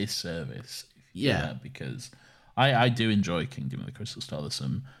yourself a disservice. Because I do enjoy Kingdom of the Crystal Skull. There's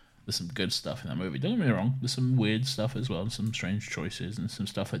some good stuff in that movie. Don't get me wrong. There's some weird stuff as well, some strange choices, and some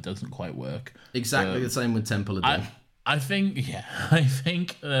stuff that doesn't quite work. Exactly the same with Temple of Doom. I think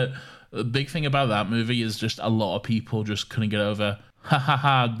the big thing about that movie is just a lot of people just couldn't get over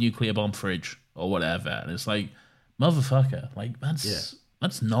nuclear bomb fridge or whatever, and it's like, motherfucker, like that's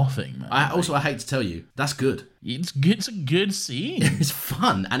nothing, man. I hate to tell you, that's good. It's a good scene. It's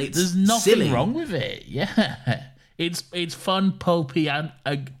fun, and there's nothing silly. wrong with it. Yeah, it's fun, pulpy, and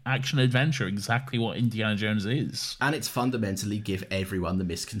action adventure. Exactly what Indiana Jones is. And it's fundamentally give everyone the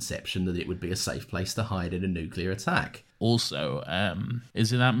misconception that it would be a safe place to hide in a nuclear attack. Also,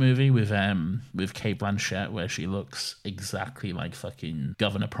 is in that movie with Cate Blanchett where she looks exactly like fucking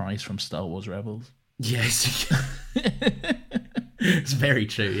Governor Price from Star Wars Rebels. Yes. It's very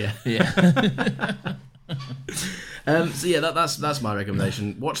true, yeah. So yeah, that's my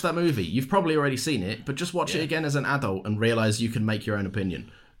recommendation. Watch that movie. You've probably already seen it, but just watch it again as an adult and realise you can make your own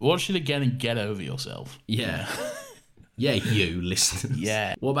opinion. Watch it again and get over yourself. Yeah. Yeah, you listeners.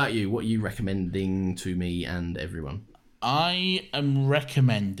 Yeah. What about you? What are you recommending to me and everyone? I am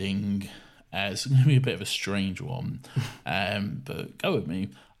recommending... it's going to be a bit of a strange one, but go with me.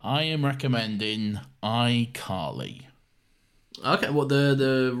 I am recommending iCarly. Okay, what,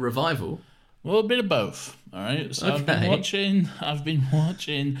 the revival? Well, a bit of both, all right? So okay. I've been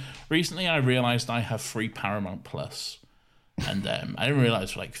watching... Recently, I realised I have free Paramount Plus. And I didn't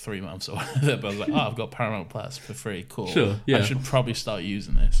realise for like 3 months or whatever, but I was like, I've got Paramount Plus for free, cool. Sure, yeah. I should probably start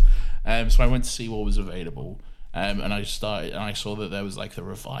using this. So I went to see what was available. And I saw that there was like the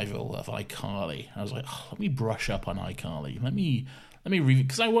revival of iCarly. I was like, let me brush up on iCarly. Let me let me review,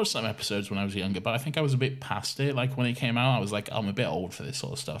 because I watched some episodes when I was younger, but I think I was a bit past it. Like when it came out, I was like, I'm a bit old for this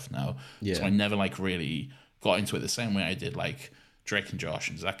sort of stuff now. Yeah. So I never like really got into it the same way I did like Drake and Josh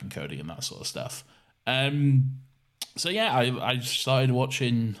and Zach and Cody and that sort of stuff. So yeah, I started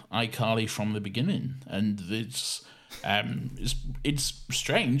watching iCarly from the beginning, and it's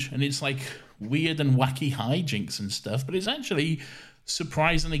strange, and it's like weird and wacky hijinks and stuff, but it's actually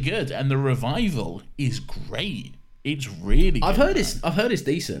surprisingly good, and the revival is great. It's really good. I've heard it's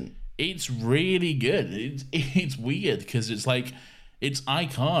decent. It's really good. It's weird because it's like it's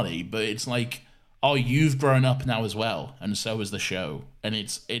iCarly, but it's like, oh, you've grown up now as well, and so has the show, and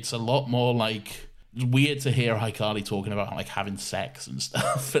it's a lot more like. It's weird to hear iCarly talking about like having sex and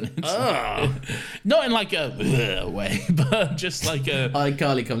stuff, and it's like, not in like a way, but just like a.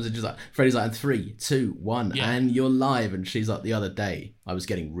 iCarly comes in just like Freddie's like 3, 2, 1, and you're live, and she's like, the other day I was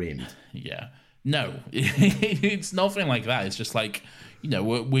getting rimmed. Yeah, no, it's nothing like that. It's just like, you know,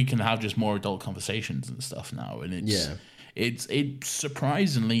 we can have just more adult conversations and stuff now, and it's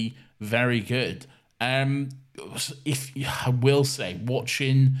surprisingly very good. If I will say,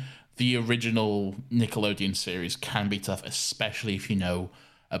 watching the original Nickelodeon series can be tough, especially if you know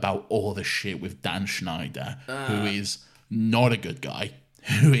about all the shit with Dan Schneider, who is not a good guy,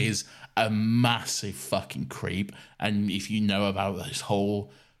 who is a massive fucking creep. And if you know about this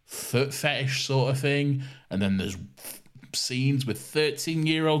whole foot fetish sort of thing, and then there's scenes with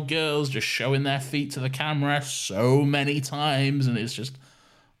 13-year-old girls just showing their feet to the camera so many times, and it's just...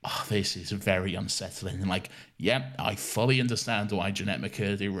 oh, this is very unsettling. And like, yeah, I fully understand why Jeanette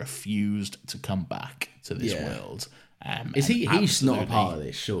McCurdy refused to come back to this world. Is he's not a part of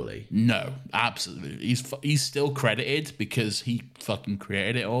this, surely? No, absolutely. He's still credited because he fucking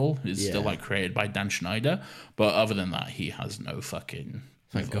created it all. It's still like created by Dan Schneider. But other than that, he has no fucking...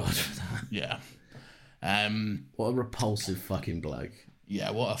 Thank God. Yeah. What a repulsive fucking bloke.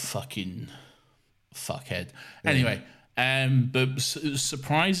 Yeah, what a fucking fuckhead. Anyway... but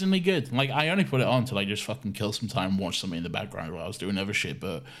surprisingly good. Like, I only put it on to like just fucking kill some time and watch something in the background while I was doing other shit,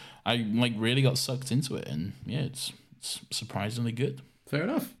 but I like really got sucked into it, and yeah, it's surprisingly good. Fair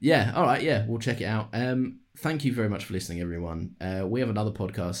enough. Yeah, all right, yeah, we'll check it out. Thank you very much for listening, everyone. We have another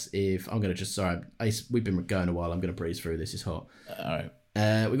podcast. We've been going a while. I'm going to breeze through this. It's hot. All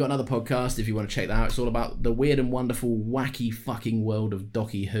right. We've got another podcast if you want to check that out. It's all about the weird and wonderful, wacky fucking world of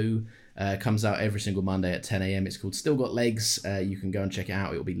Docky Who. Comes out every single Monday at 10 a.m. It's called Still Got Legs. You can go and check it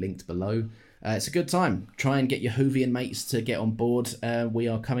out. It will be linked below. It's a good time. Try and get your Whovian mates to get on board. We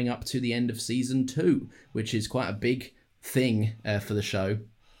are coming up to the end of season 2, which is quite a big thing for the show.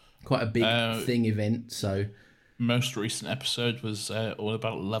 Quite a big event. So most recent episode was all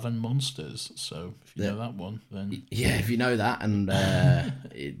about Love and Monsters. So if you know that one, then yeah, if you know that, and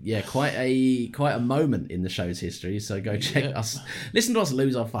quite a moment in the show's history. So go check us, listen to us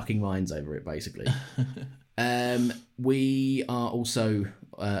lose our fucking minds over it, basically. We are also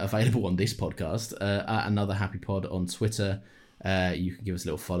available on this podcast at Another Happy Pod on Twitter. You can give us a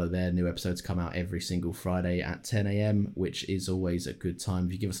little follow there. New episodes come out every single Friday at 10 a.m, which is always a good time.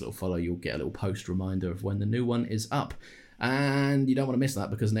 If you give us a little follow, you'll get a little post reminder of when the new one is up. And you don't want to miss that,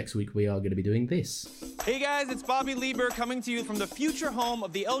 because next week we are going to be doing this. Hey guys, it's Bobby Lieber coming to you from the future home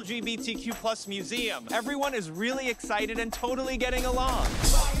of the LGBTQ+ Museum. Everyone is really excited and totally getting along.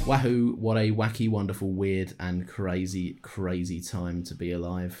 Wahoo, what a wacky, wonderful, weird and crazy, crazy time to be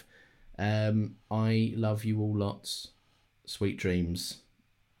alive. I love you all lots. Sweet dreams.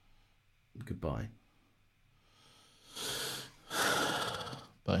 Goodbye.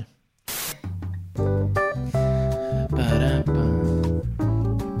 Bye.